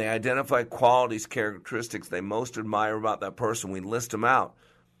 and they identify qualities, characteristics they most admire about that person. We list them out.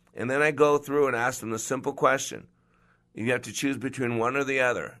 And then I go through and ask them the simple question. You have to choose between one or the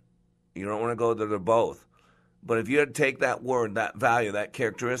other. You don't want to go to the both. But if you had to take that word, that value, that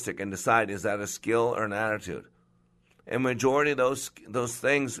characteristic, and decide, is that a skill or an attitude? And majority of those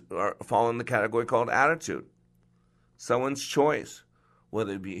things fall in the category called attitude. Someone's choice,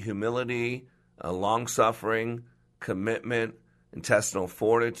 whether it be humility, long-suffering, commitment, intestinal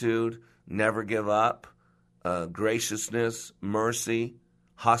fortitude, never give up, graciousness, mercy,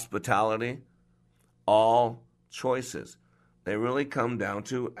 hospitality, all choices. They really come down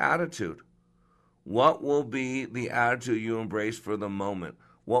to attitude. What will be the attitude you embrace for the moment?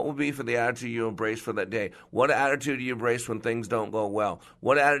 What will be for the attitude you embrace for that day? What attitude do you embrace when things don't go well?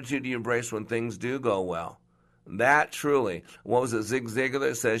 What attitude do you embrace when things do go well? That truly, what was it, Zig Ziglar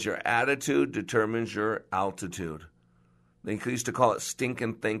that says your attitude determines your altitude. They used to call it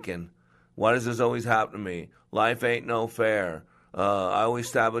stinking thinking. Why does this always happen to me? Life ain't no fair. I always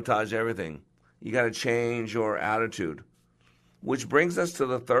sabotage everything. You got to change your attitude. Which brings us to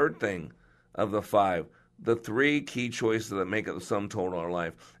the third thing of the 5, the 3 key choices that make it the sum total of our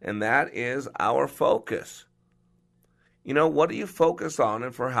life, and that is our focus. You know, what do you focus on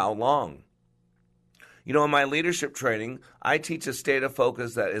and for how long? You know, in my leadership training, I teach a state of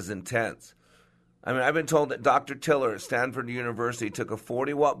focus that is intense. I mean, I've been told that Dr. Tiller at Stanford University took a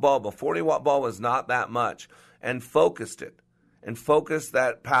 40-watt bulb. A 40-watt bulb was not that much, and focused it, and focused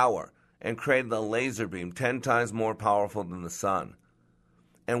that power, and created a laser beam 10 times more powerful than the sun.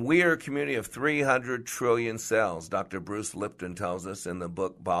 And we are a community of 300 trillion cells, Dr. Bruce Lipton tells us in the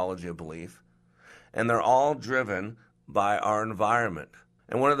book Biology of Belief. And they're all driven by our environment.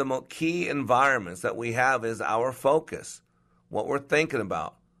 And one of the key environments that we have is our focus, what we're thinking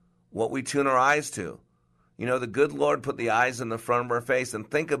about, what we tune our eyes to. You know, the good Lord put the eyes in the front of our face, and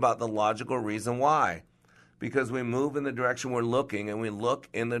think about the logical reason why. Because we move in the direction we're looking, and we look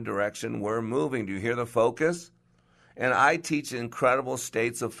in the direction we're moving. Do you hear the focus? And I teach incredible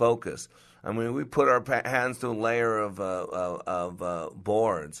states of focus. I mean, we put our hands to a layer of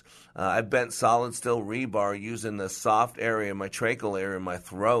boards. I bent solid steel rebar using the soft area, my tracheal area, in my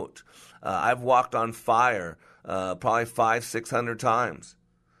throat. I've walked on fire probably 500-600 times.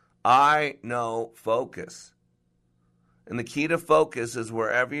 I know focus. And the key to focus is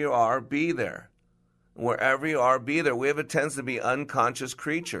wherever you are, be there. Wherever you are, be there. We have a tendency to be unconscious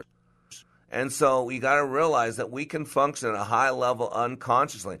creatures. And so you got to realize that we can function at a high level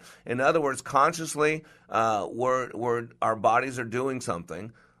unconsciously. In other words, consciously, our bodies are doing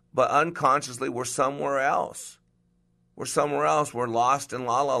something, but unconsciously, we're somewhere else. We're somewhere else. We're lost in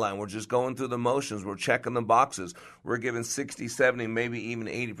la la land. We're just going through the motions. We're checking the boxes. We're giving 60, 70, maybe even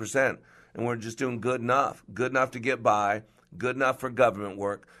 80%. And we're just doing good enough to get by, good enough for government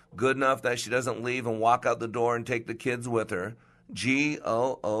work, good enough that she doesn't leave and walk out the door and take the kids with her.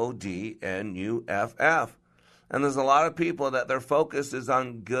 GOODNUFF. And there's a lot of people that their focus is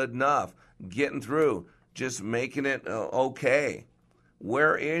on good enough, getting through, just making it okay.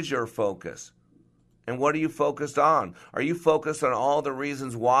 Where is your focus? And what are you focused on? Are you focused on all the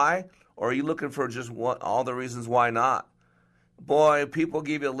reasons why? Or are you looking for just all the reasons why not? Boy, people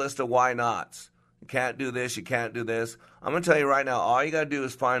give you a list of why nots. You can't do this, you can't do this. I'm going to tell you right now, all you got to do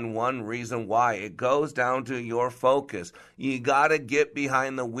is find one reason why. It goes down to your focus. You got to get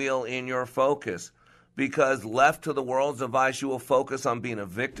behind the wheel in your focus. Because left to the world's device, you will focus on being a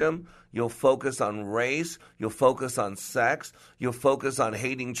victim. You'll focus on race. You'll focus on sex. You'll focus on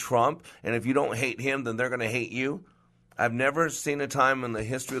hating Trump. And if you don't hate him, then they're going to hate you. I've never seen a time in the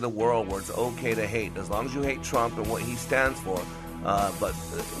history of the world where it's okay to hate, as long as you hate Trump and what he stands for. But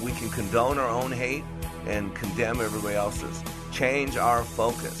we can condone our own hate and condemn everybody else's. Change our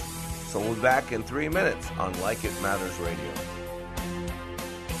focus. So we'll be back in 3 minutes on Like It Matters Radio.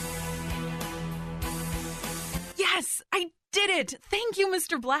 Yes, I did it! Thank you,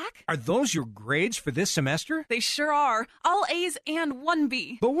 Mr. Black. Are those your grades for this semester? They sure are. All A's and 1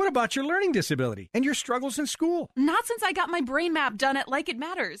 B. But what about your learning disability and your struggles in school? Not since I got my brain map done at Like It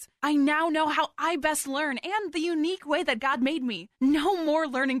Matters. I now know how I best learn and the unique way that God made me. No more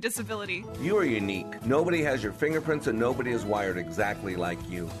learning disability. You are unique. Nobody has your fingerprints and nobody is wired exactly like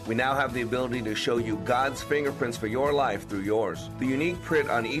you. We now have the ability to show you God's fingerprints for your life through yours. The unique print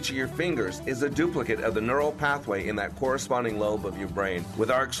on each of your fingers is a duplicate of the neural pathway in that corresponding lobe of your brain. With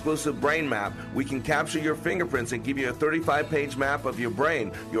our exclusive brain map, we can capture your fingerprints and give you a 35-page map of your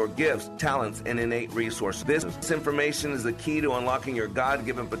brain, your gifts, talents, and innate resources. This information is the key to unlocking your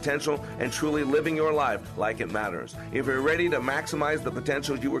God-given potential and truly living your life like it matters. If you're ready to maximize the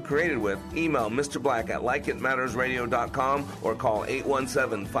potential you were created with, email Mr. Black at likeitmattersradio.com or call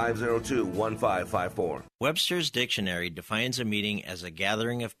 817-502-1554. Webster's Dictionary defines a meeting as a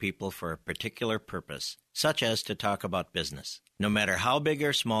gathering of people for a particular purpose, such as to talk about business. No matter how big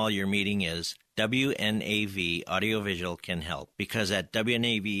or small your meeting is, WNAV Audiovisual can help, because at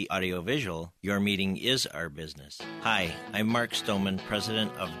WNAV Audiovisual, your meeting is our business. Hi, I'm Mark Stoneman,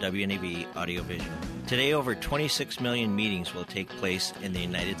 president of WNAV Audiovisual. Today, over 26 million meetings will take place in the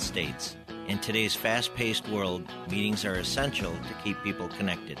United States. In today's fast-paced world, meetings are essential to keep people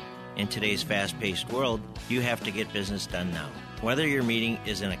connected. In today's fast-paced world, you have to get business done now. Whether your meeting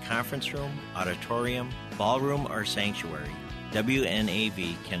is in a conference room, auditorium, ballroom, or sanctuary,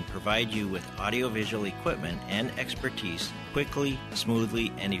 WNAV can provide you with audiovisual equipment and expertise quickly,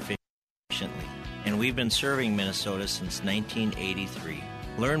 smoothly, and efficiently. And we've been serving Minnesota since 1983.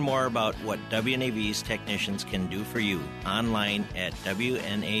 Learn more about what WNAV's technicians can do for you online at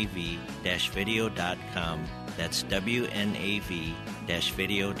WNAV-video.com. That's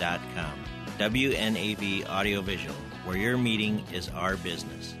WNAV-video.com. WNAV Audiovisual, where your meeting is our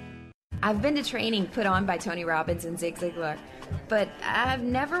business. I've been to training put on by Tony Robbins and Zig Ziglar, but I've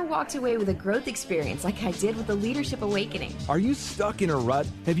never walked away with a growth experience like I did with the Leadership Awakening. Are you stuck in a rut?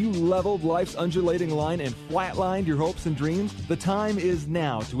 Have you leveled life's undulating line and flatlined your hopes and dreams? The time is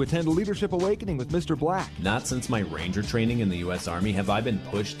now to attend Leadership Awakening with Mr. Black. Not since my Ranger training in the U.S. Army have I been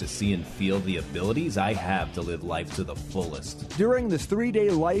pushed to see and feel the abilities I have to live life to the fullest. During this 3-day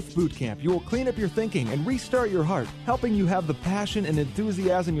life boot camp, you will clean up your thinking and restart your heart, helping you have the passion and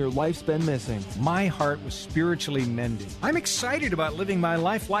enthusiasm your life's been missing. My heart was spiritually mended. I'm excited about living my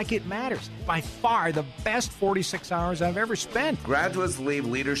life like it matters. By far the best 46 hours I've ever spent. Graduates leave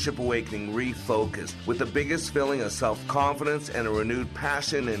Leadership Awakening refocused with the biggest feeling of self-confidence and a renewed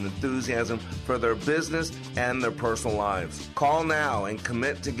passion and enthusiasm for their business and their personal lives. Call now and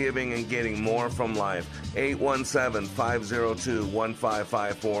commit to giving and getting more from life.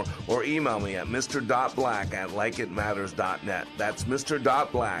 817-502-1554 or email me at mr.black@likeitmatters.net. That's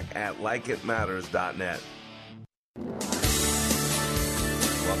mr.black@likeitmatters.net.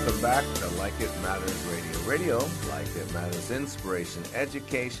 Welcome back to Like It Matters Radio. Radio, like it matters, inspiration,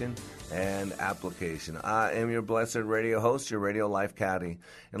 education, and application. I am your blessed radio host, your radio life caddy.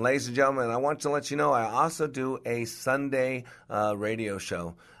 And ladies and gentlemen, I want to let you know I also do a Sunday radio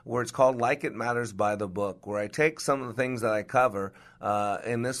show where it's called Like It Matters by the Book, where I take some of the things that I cover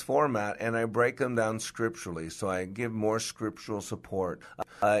in this format and I break them down scripturally, so I give more scriptural support.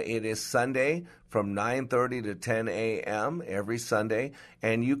 It is Sunday from 9:30 to 10 a.m. every Sunday,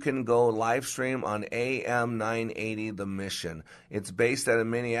 and you can go live stream on AM 980 The Mission. It's based out of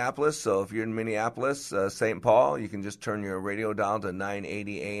Minneapolis, so if you're in Minneapolis, St. Paul, you can just turn your radio dial to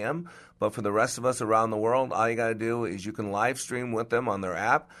 980 AM. But for the rest of us around the world, all you got to do is you can live stream with them on their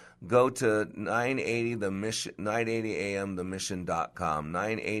app. Go to 980 The Mission, 980 AM TheMission.com,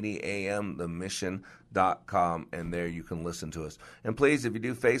 980 AM TheMission.com, and there you can listen to us. And please, if you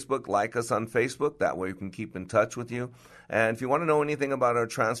do Facebook, like us on Facebook. That way we can keep in touch with you. And if you want to know anything about our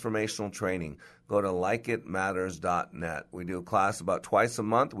transformational training, go to likeitmatters.net. We do a class about twice a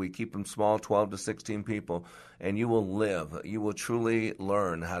month. We keep them small, 12 to 16 people, and you will live. You will truly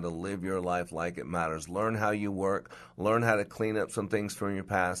learn how to live your life like it matters. Learn how you work. Learn how to clean up some things from your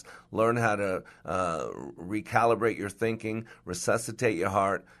past. Learn how to recalibrate your thinking, resuscitate your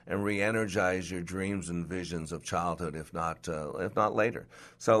heart, and re-energize your dreams and visions of childhood, if not later.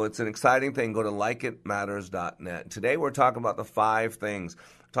 So it's an exciting thing. Go to likeitmatters.net. Today we're talking about the 5 things.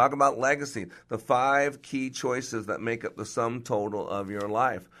 Talk about legacy, the 5 key choices that make up the sum total of your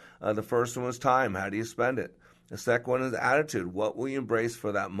life. The first one is time. How do you spend it? The second one is attitude. What will you embrace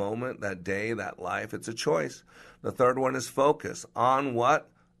for that moment, that day, that life? It's a choice. The third one is focus. On what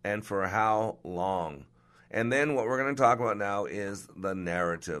and for how long? And then what we're going to talk about now is the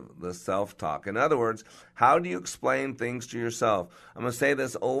narrative, the self-talk. In other words, how do you explain things to yourself? I'm going to say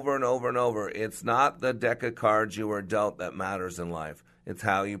this over and over and over. It's not the deck of cards you were dealt that matters in life. It's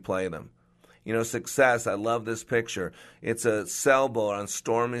how you play them. You know, success, I love this picture. It's a sailboat on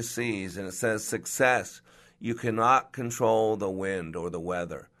stormy seas, and it says, success, you cannot control the wind or the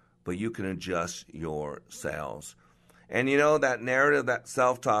weather, but you can adjust your sails. And you know, that narrative, that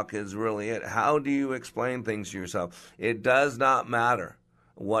self-talk is really it. How do you explain things to yourself? It does not matter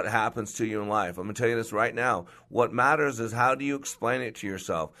what happens to you in life. I'm going to tell you this right now. What matters is how do you explain it to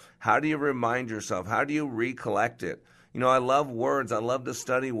yourself? How do you remind yourself? How do you recollect it? You know, I love words. I love to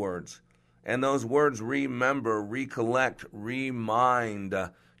study words. And those words, remember, recollect, remind.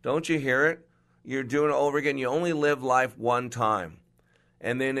 Don't you hear it? You're doing it over again. You only live life one time.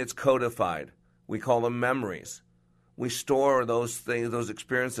 And then it's codified. We call them memories. We store those things, those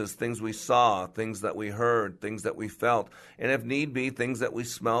experiences, things we saw, things that we heard, things that we felt, and if need be, things that we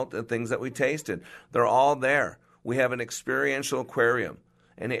smelt and things that we tasted. They're all there. We have an experiential aquarium,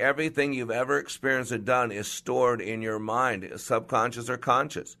 and everything you've ever experienced or done is stored in your mind, subconscious or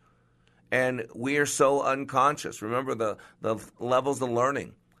conscious. And we are so unconscious. Remember the levels of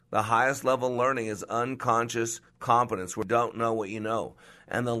learning. The highest level of learning is unconscious competence, where you don't know what you know.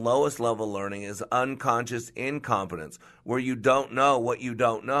 And the lowest level of learning is unconscious incompetence, where you don't know what you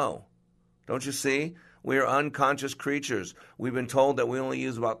don't know. Don't you see? We are unconscious creatures. We've been told that we only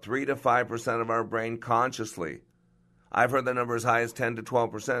use about 3 to 5% of our brain consciously. I've heard the number as high as 10 to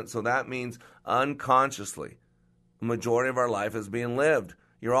 12%, so that means unconsciously. The majority of our life is being lived.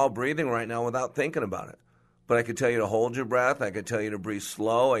 You're all breathing right now without thinking about it. But I could tell you to hold your breath. I could tell you to breathe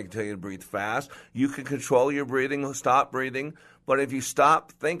slow. I could tell you to breathe fast. You can control your breathing, stop breathing. But if you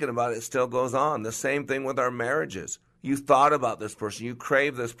stop thinking about it, it still goes on. The same thing with our marriages. You thought about this person. You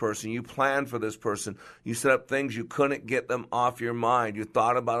crave this person. You planned for this person. You set up things. You couldn't get them off your mind. You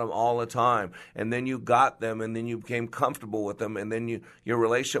thought about them all the time. And then you got them, and then you became comfortable with them. And then your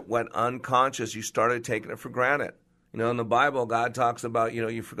relationship went unconscious. You started taking it for granted. You know, in the Bible, God talks about,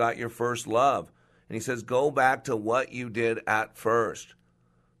 you forgot your first love. And he says, go back to what you did at first.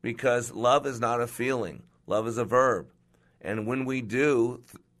 Because love is not a feeling. Love is a verb. And when we do,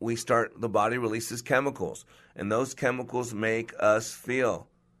 the body releases chemicals. And those chemicals make us feel.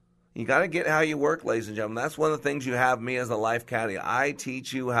 You got to get how you work, ladies and gentlemen. That's one of the things you have me as a life caddy. I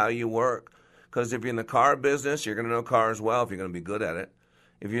teach you how you work. Because if you're in the car business, you're going to know cars well if you're going to be good at it.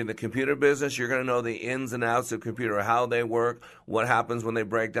 If you're in the computer business, you're going to know the ins and outs of computer, how they work, what happens when they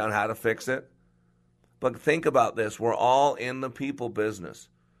break down, how to fix it. But think about this. We're all in the people business.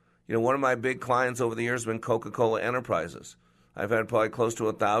 You know, one of my big clients over the years has been Coca-Cola Enterprises. I've had probably close to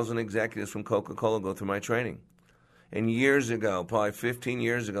 1,000 executives from Coca-Cola go through my training. And years ago, probably 15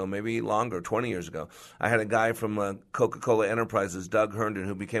 years ago, maybe longer, 20 years ago, I had a guy from Coca-Cola Enterprises, Doug Herndon,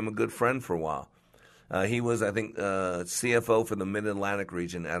 who became a good friend for a while. He was, I think, CFO for the Mid-Atlantic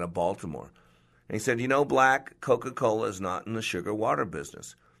region out of Baltimore. And he said, you know, Black, Coca-Cola is not in the sugar water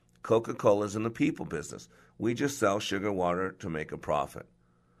business. Coca-Cola is in the people business. We just sell sugar water to make a profit.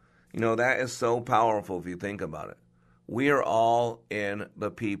 That is so powerful if you think about it. We are all in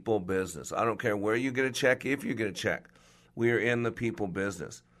the people business. I don't care where you get a check, if you get a check. We are in the people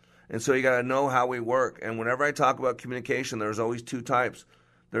business. And so you got to know how we work. And whenever I talk about communication, there's always two types.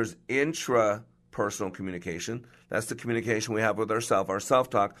 There's intrapersonal communication. That's the communication we have with ourselves, our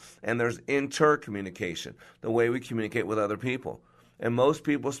self-talk. And there's intercommunication, the way we communicate with other people. And most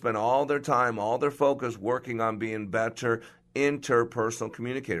people spend all their time, all their focus working on being better interpersonal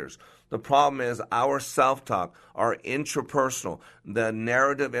communicators. The problem is our self-talk, our intrapersonal, the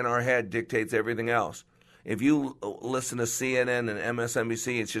narrative in our head dictates everything else. If you listen to CNN and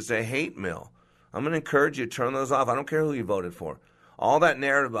MSNBC, it's just a hate mill. I'm going to encourage you to turn those off. I don't care who you voted for. All that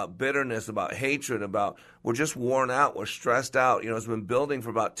narrative about bitterness, about hatred, about we're just worn out, we're stressed out. It's been building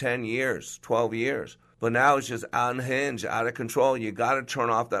for about 10 years, 12 years. But now it's just unhinged, out of control. You got to turn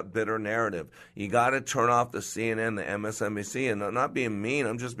off that bitter narrative. You got to turn off the CNN, the MSNBC. And I'm not being mean,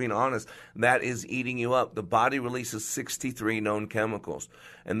 I'm just being honest. That is eating you up. The body releases 63 known chemicals.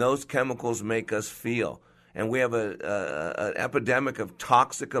 And those chemicals make us feel. And we have an epidemic of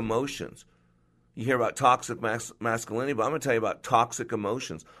toxic emotions. You hear about toxic masculinity, but I'm going to tell you about toxic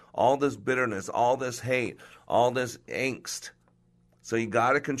emotions. All this bitterness, all this hate, all this angst. So you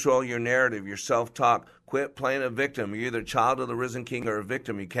got to control your narrative, your self-talk. Quit playing a victim. You're either a child of the risen king or a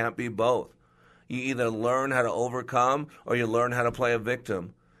victim. You can't be both. You either learn how to overcome or you learn how to play a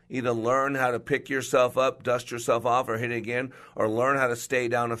victim. Either learn how to pick yourself up, dust yourself off, or hit it again, or learn how to stay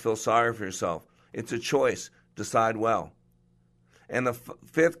down and feel sorry for yourself. It's a choice. Decide well. And the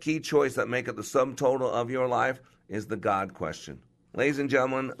fifth key choice that make up the sum total of your life is the God question. Ladies and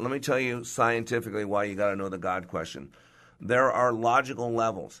gentlemen, let me tell you scientifically why you got to know the God question. There are logical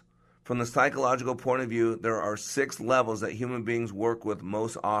levels. From the psychological point of view, there are 6 levels that human beings work with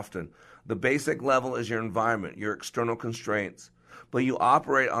most often. The basic level is your environment, your external constraints. But you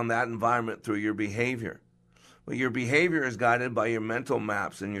operate on that environment through your behavior. But your behavior is guided by your mental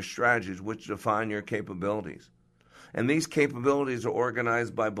maps and your strategies, which define your capabilities. And these capabilities are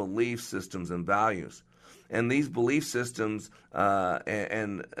organized by belief systems and values. And these belief systems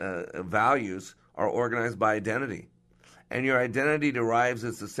and values are organized by identity. And your identity derives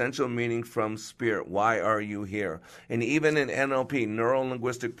its essential meaning from spirit. Why are you here? And even in NLP,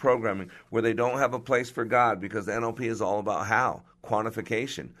 neuro-linguistic programming, where they don't have a place for God, because NLP is all about how?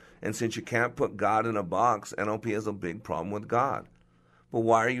 Quantification. And since you can't put God in a box, NLP has a big problem with God. But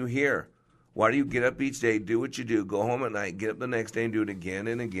why are you here? Why do you get up each day, do what you do, go home at night, get up the next day and do it again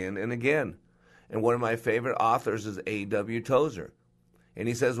and again and again? And one of my favorite authors is A.W. Tozer. And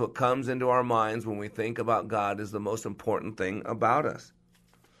he says what comes into our minds when we think about God is the most important thing about us.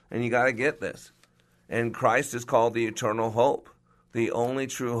 And you got to get this. And Christ is called the eternal hope. The only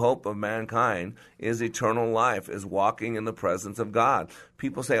true hope of mankind is eternal life, is walking in the presence of God.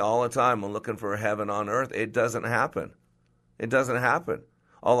 People say all the time, I'm looking for heaven on earth. It doesn't happen. It doesn't happen.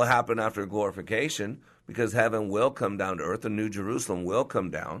 All will happen after glorification, because heaven will come down to earth. The New Jerusalem will come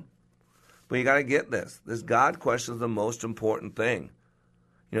down. But you got to get this. This God question is the most important thing.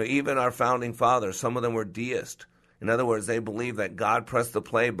 Even our founding fathers, some of them were deists. In other words, they believed that God pressed the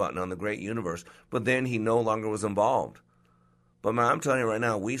play button on the great universe, but then he no longer was involved. But man, I'm telling you right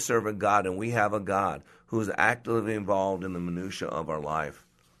now, we serve a God, and we have a God who is actively involved in the minutia of our life.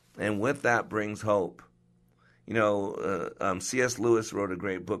 And with that brings hope. C.S. Lewis wrote a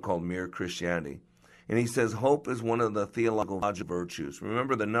great book called Mere Christianity. And he says hope is one of the theological virtues.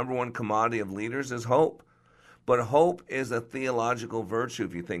 Remember, the number one commodity of leaders is hope. But hope is a theological virtue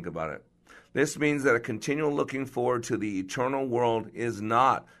if you think about it. This means that a continual looking forward to the eternal world is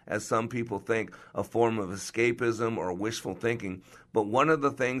not, as some people think, a form of escapism or wishful thinking, but one of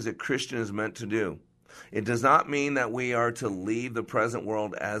the things a Christian is meant to do. It does not mean that we are to leave the present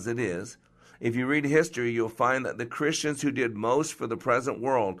world as it is. If you read history, you'll find that the Christians who did most for the present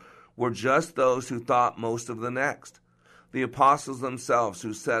world were just those who thought most of the next. The apostles themselves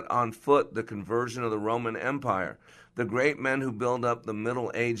who set on foot the conversion of the Roman Empire, the great men who built up the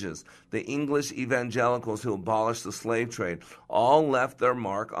Middle Ages, the English evangelicals who abolished the slave trade, all left their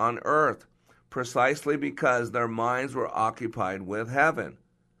mark on earth, precisely because their minds were occupied with heaven.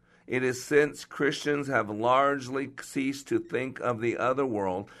 It is since Christians have largely ceased to think of the other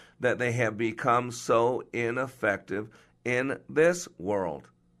world that they have become so ineffective in this world.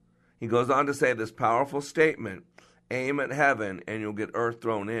 He goes on to say this powerful statement, aim at heaven and you'll get earth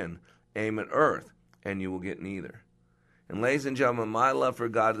thrown in. Aim at earth and you will get neither. And ladies and gentlemen, my love for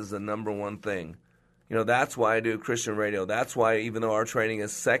God is the number one thing. That's why I do Christian radio. That's why, even though our training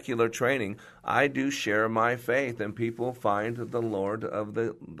is secular training, I do share my faith, and people find the Lord of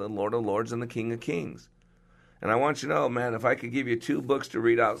Lords and the King of Kings. And I want you to know, man, if I could give you 2 books to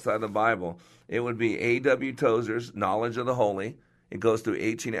read outside the Bible, it would be A.W. Tozer's Knowledge of the Holy. It goes through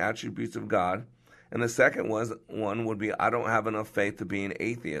 18 attributes of God. And the second one would be I Don't Have Enough Faith to Be an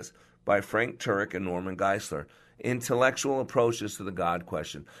Atheist by Frank Turek and Norman Geisler. Intellectual approaches to the God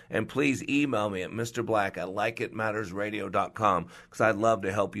question. And please email me at mrblack@likeitmattersradio.com because I'd love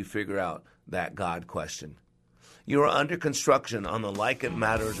to help you figure out that God question. You are under construction on the Like It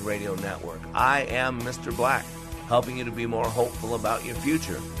Matters Radio Network. I am Mr. Black, helping you to be more hopeful about your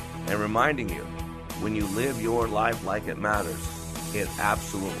future and reminding you, when you live your life like it matters, it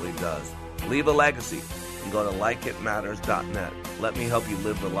absolutely does. Leave a legacy and go to likeitmatters.net. Let me help you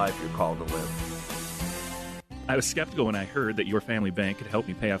live the life you're called to live. I was skeptical when I heard that your family bank could help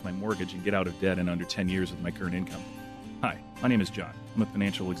me pay off my mortgage and get out of debt in under 10 years with my current income. Hi, my name is John. I'm a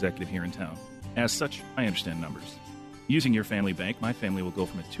financial executive here in town. As such, I understand numbers. Using your family bank, my family will go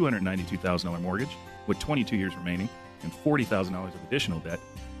from a $292,000 mortgage with 22 years remaining and $40,000 of additional debt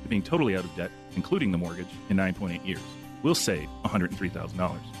to being totally out of debt, including the mortgage, in 9.8 years. We'll save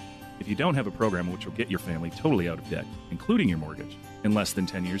 $103,000. If you don't have a program which will get your family totally out of debt, including your mortgage, in less than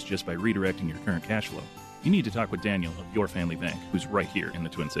 10 years just by redirecting your current cash flow, you need to talk with Daniel of Your Family Bank, who's right here in the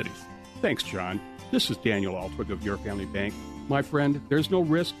Twin Cities. Thanks, John. This is Daniel Altwig of Your Family Bank. My friend, there's no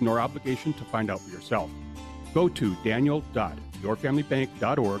risk nor obligation to find out for yourself. Go to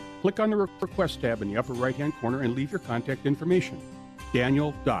daniel.yourfamilybank.org, click on the Request tab in the upper right-hand corner, and leave your contact information.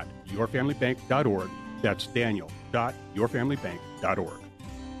 daniel.yourfamilybank.org. That's daniel.yourfamilybank.org.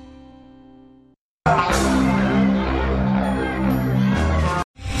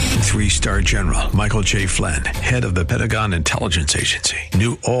 3-star General Michael J. Flynn, head of the Pentagon Intelligence Agency,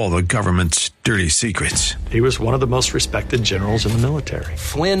 knew all the government's dirty secrets. He was one of the most respected generals in the military.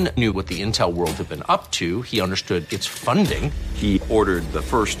 Flynn knew what the intel world had been up to. He understood its funding. He ordered the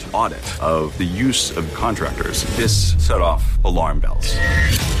first audit of the use of contractors. This set off alarm bells.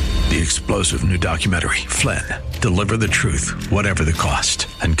 The explosive new documentary, Flynn, Deliver the Truth, Whatever the Cost,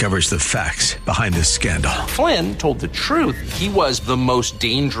 uncovers the facts behind this scandal. Flynn told the truth. He was the most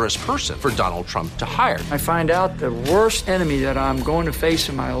dangerous person for Donald Trump to hire. I find out the worst enemy that I'm going to face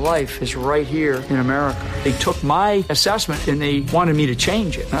in my life is right here in America. They took my assessment and they wanted me to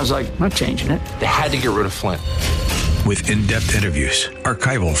change it. And I was like, I'm not changing it. They had to get rid of Flynn. With in-depth interviews,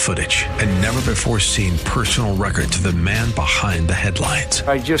 archival footage, and never-before-seen personal records of the man behind the headlines.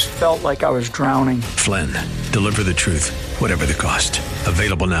 I just felt like I was drowning. Flynn, Deliver the Truth, Whatever the Cost.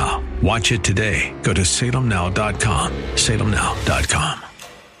 Available now. Watch it today. Go to salemnow.com. salemnow.com.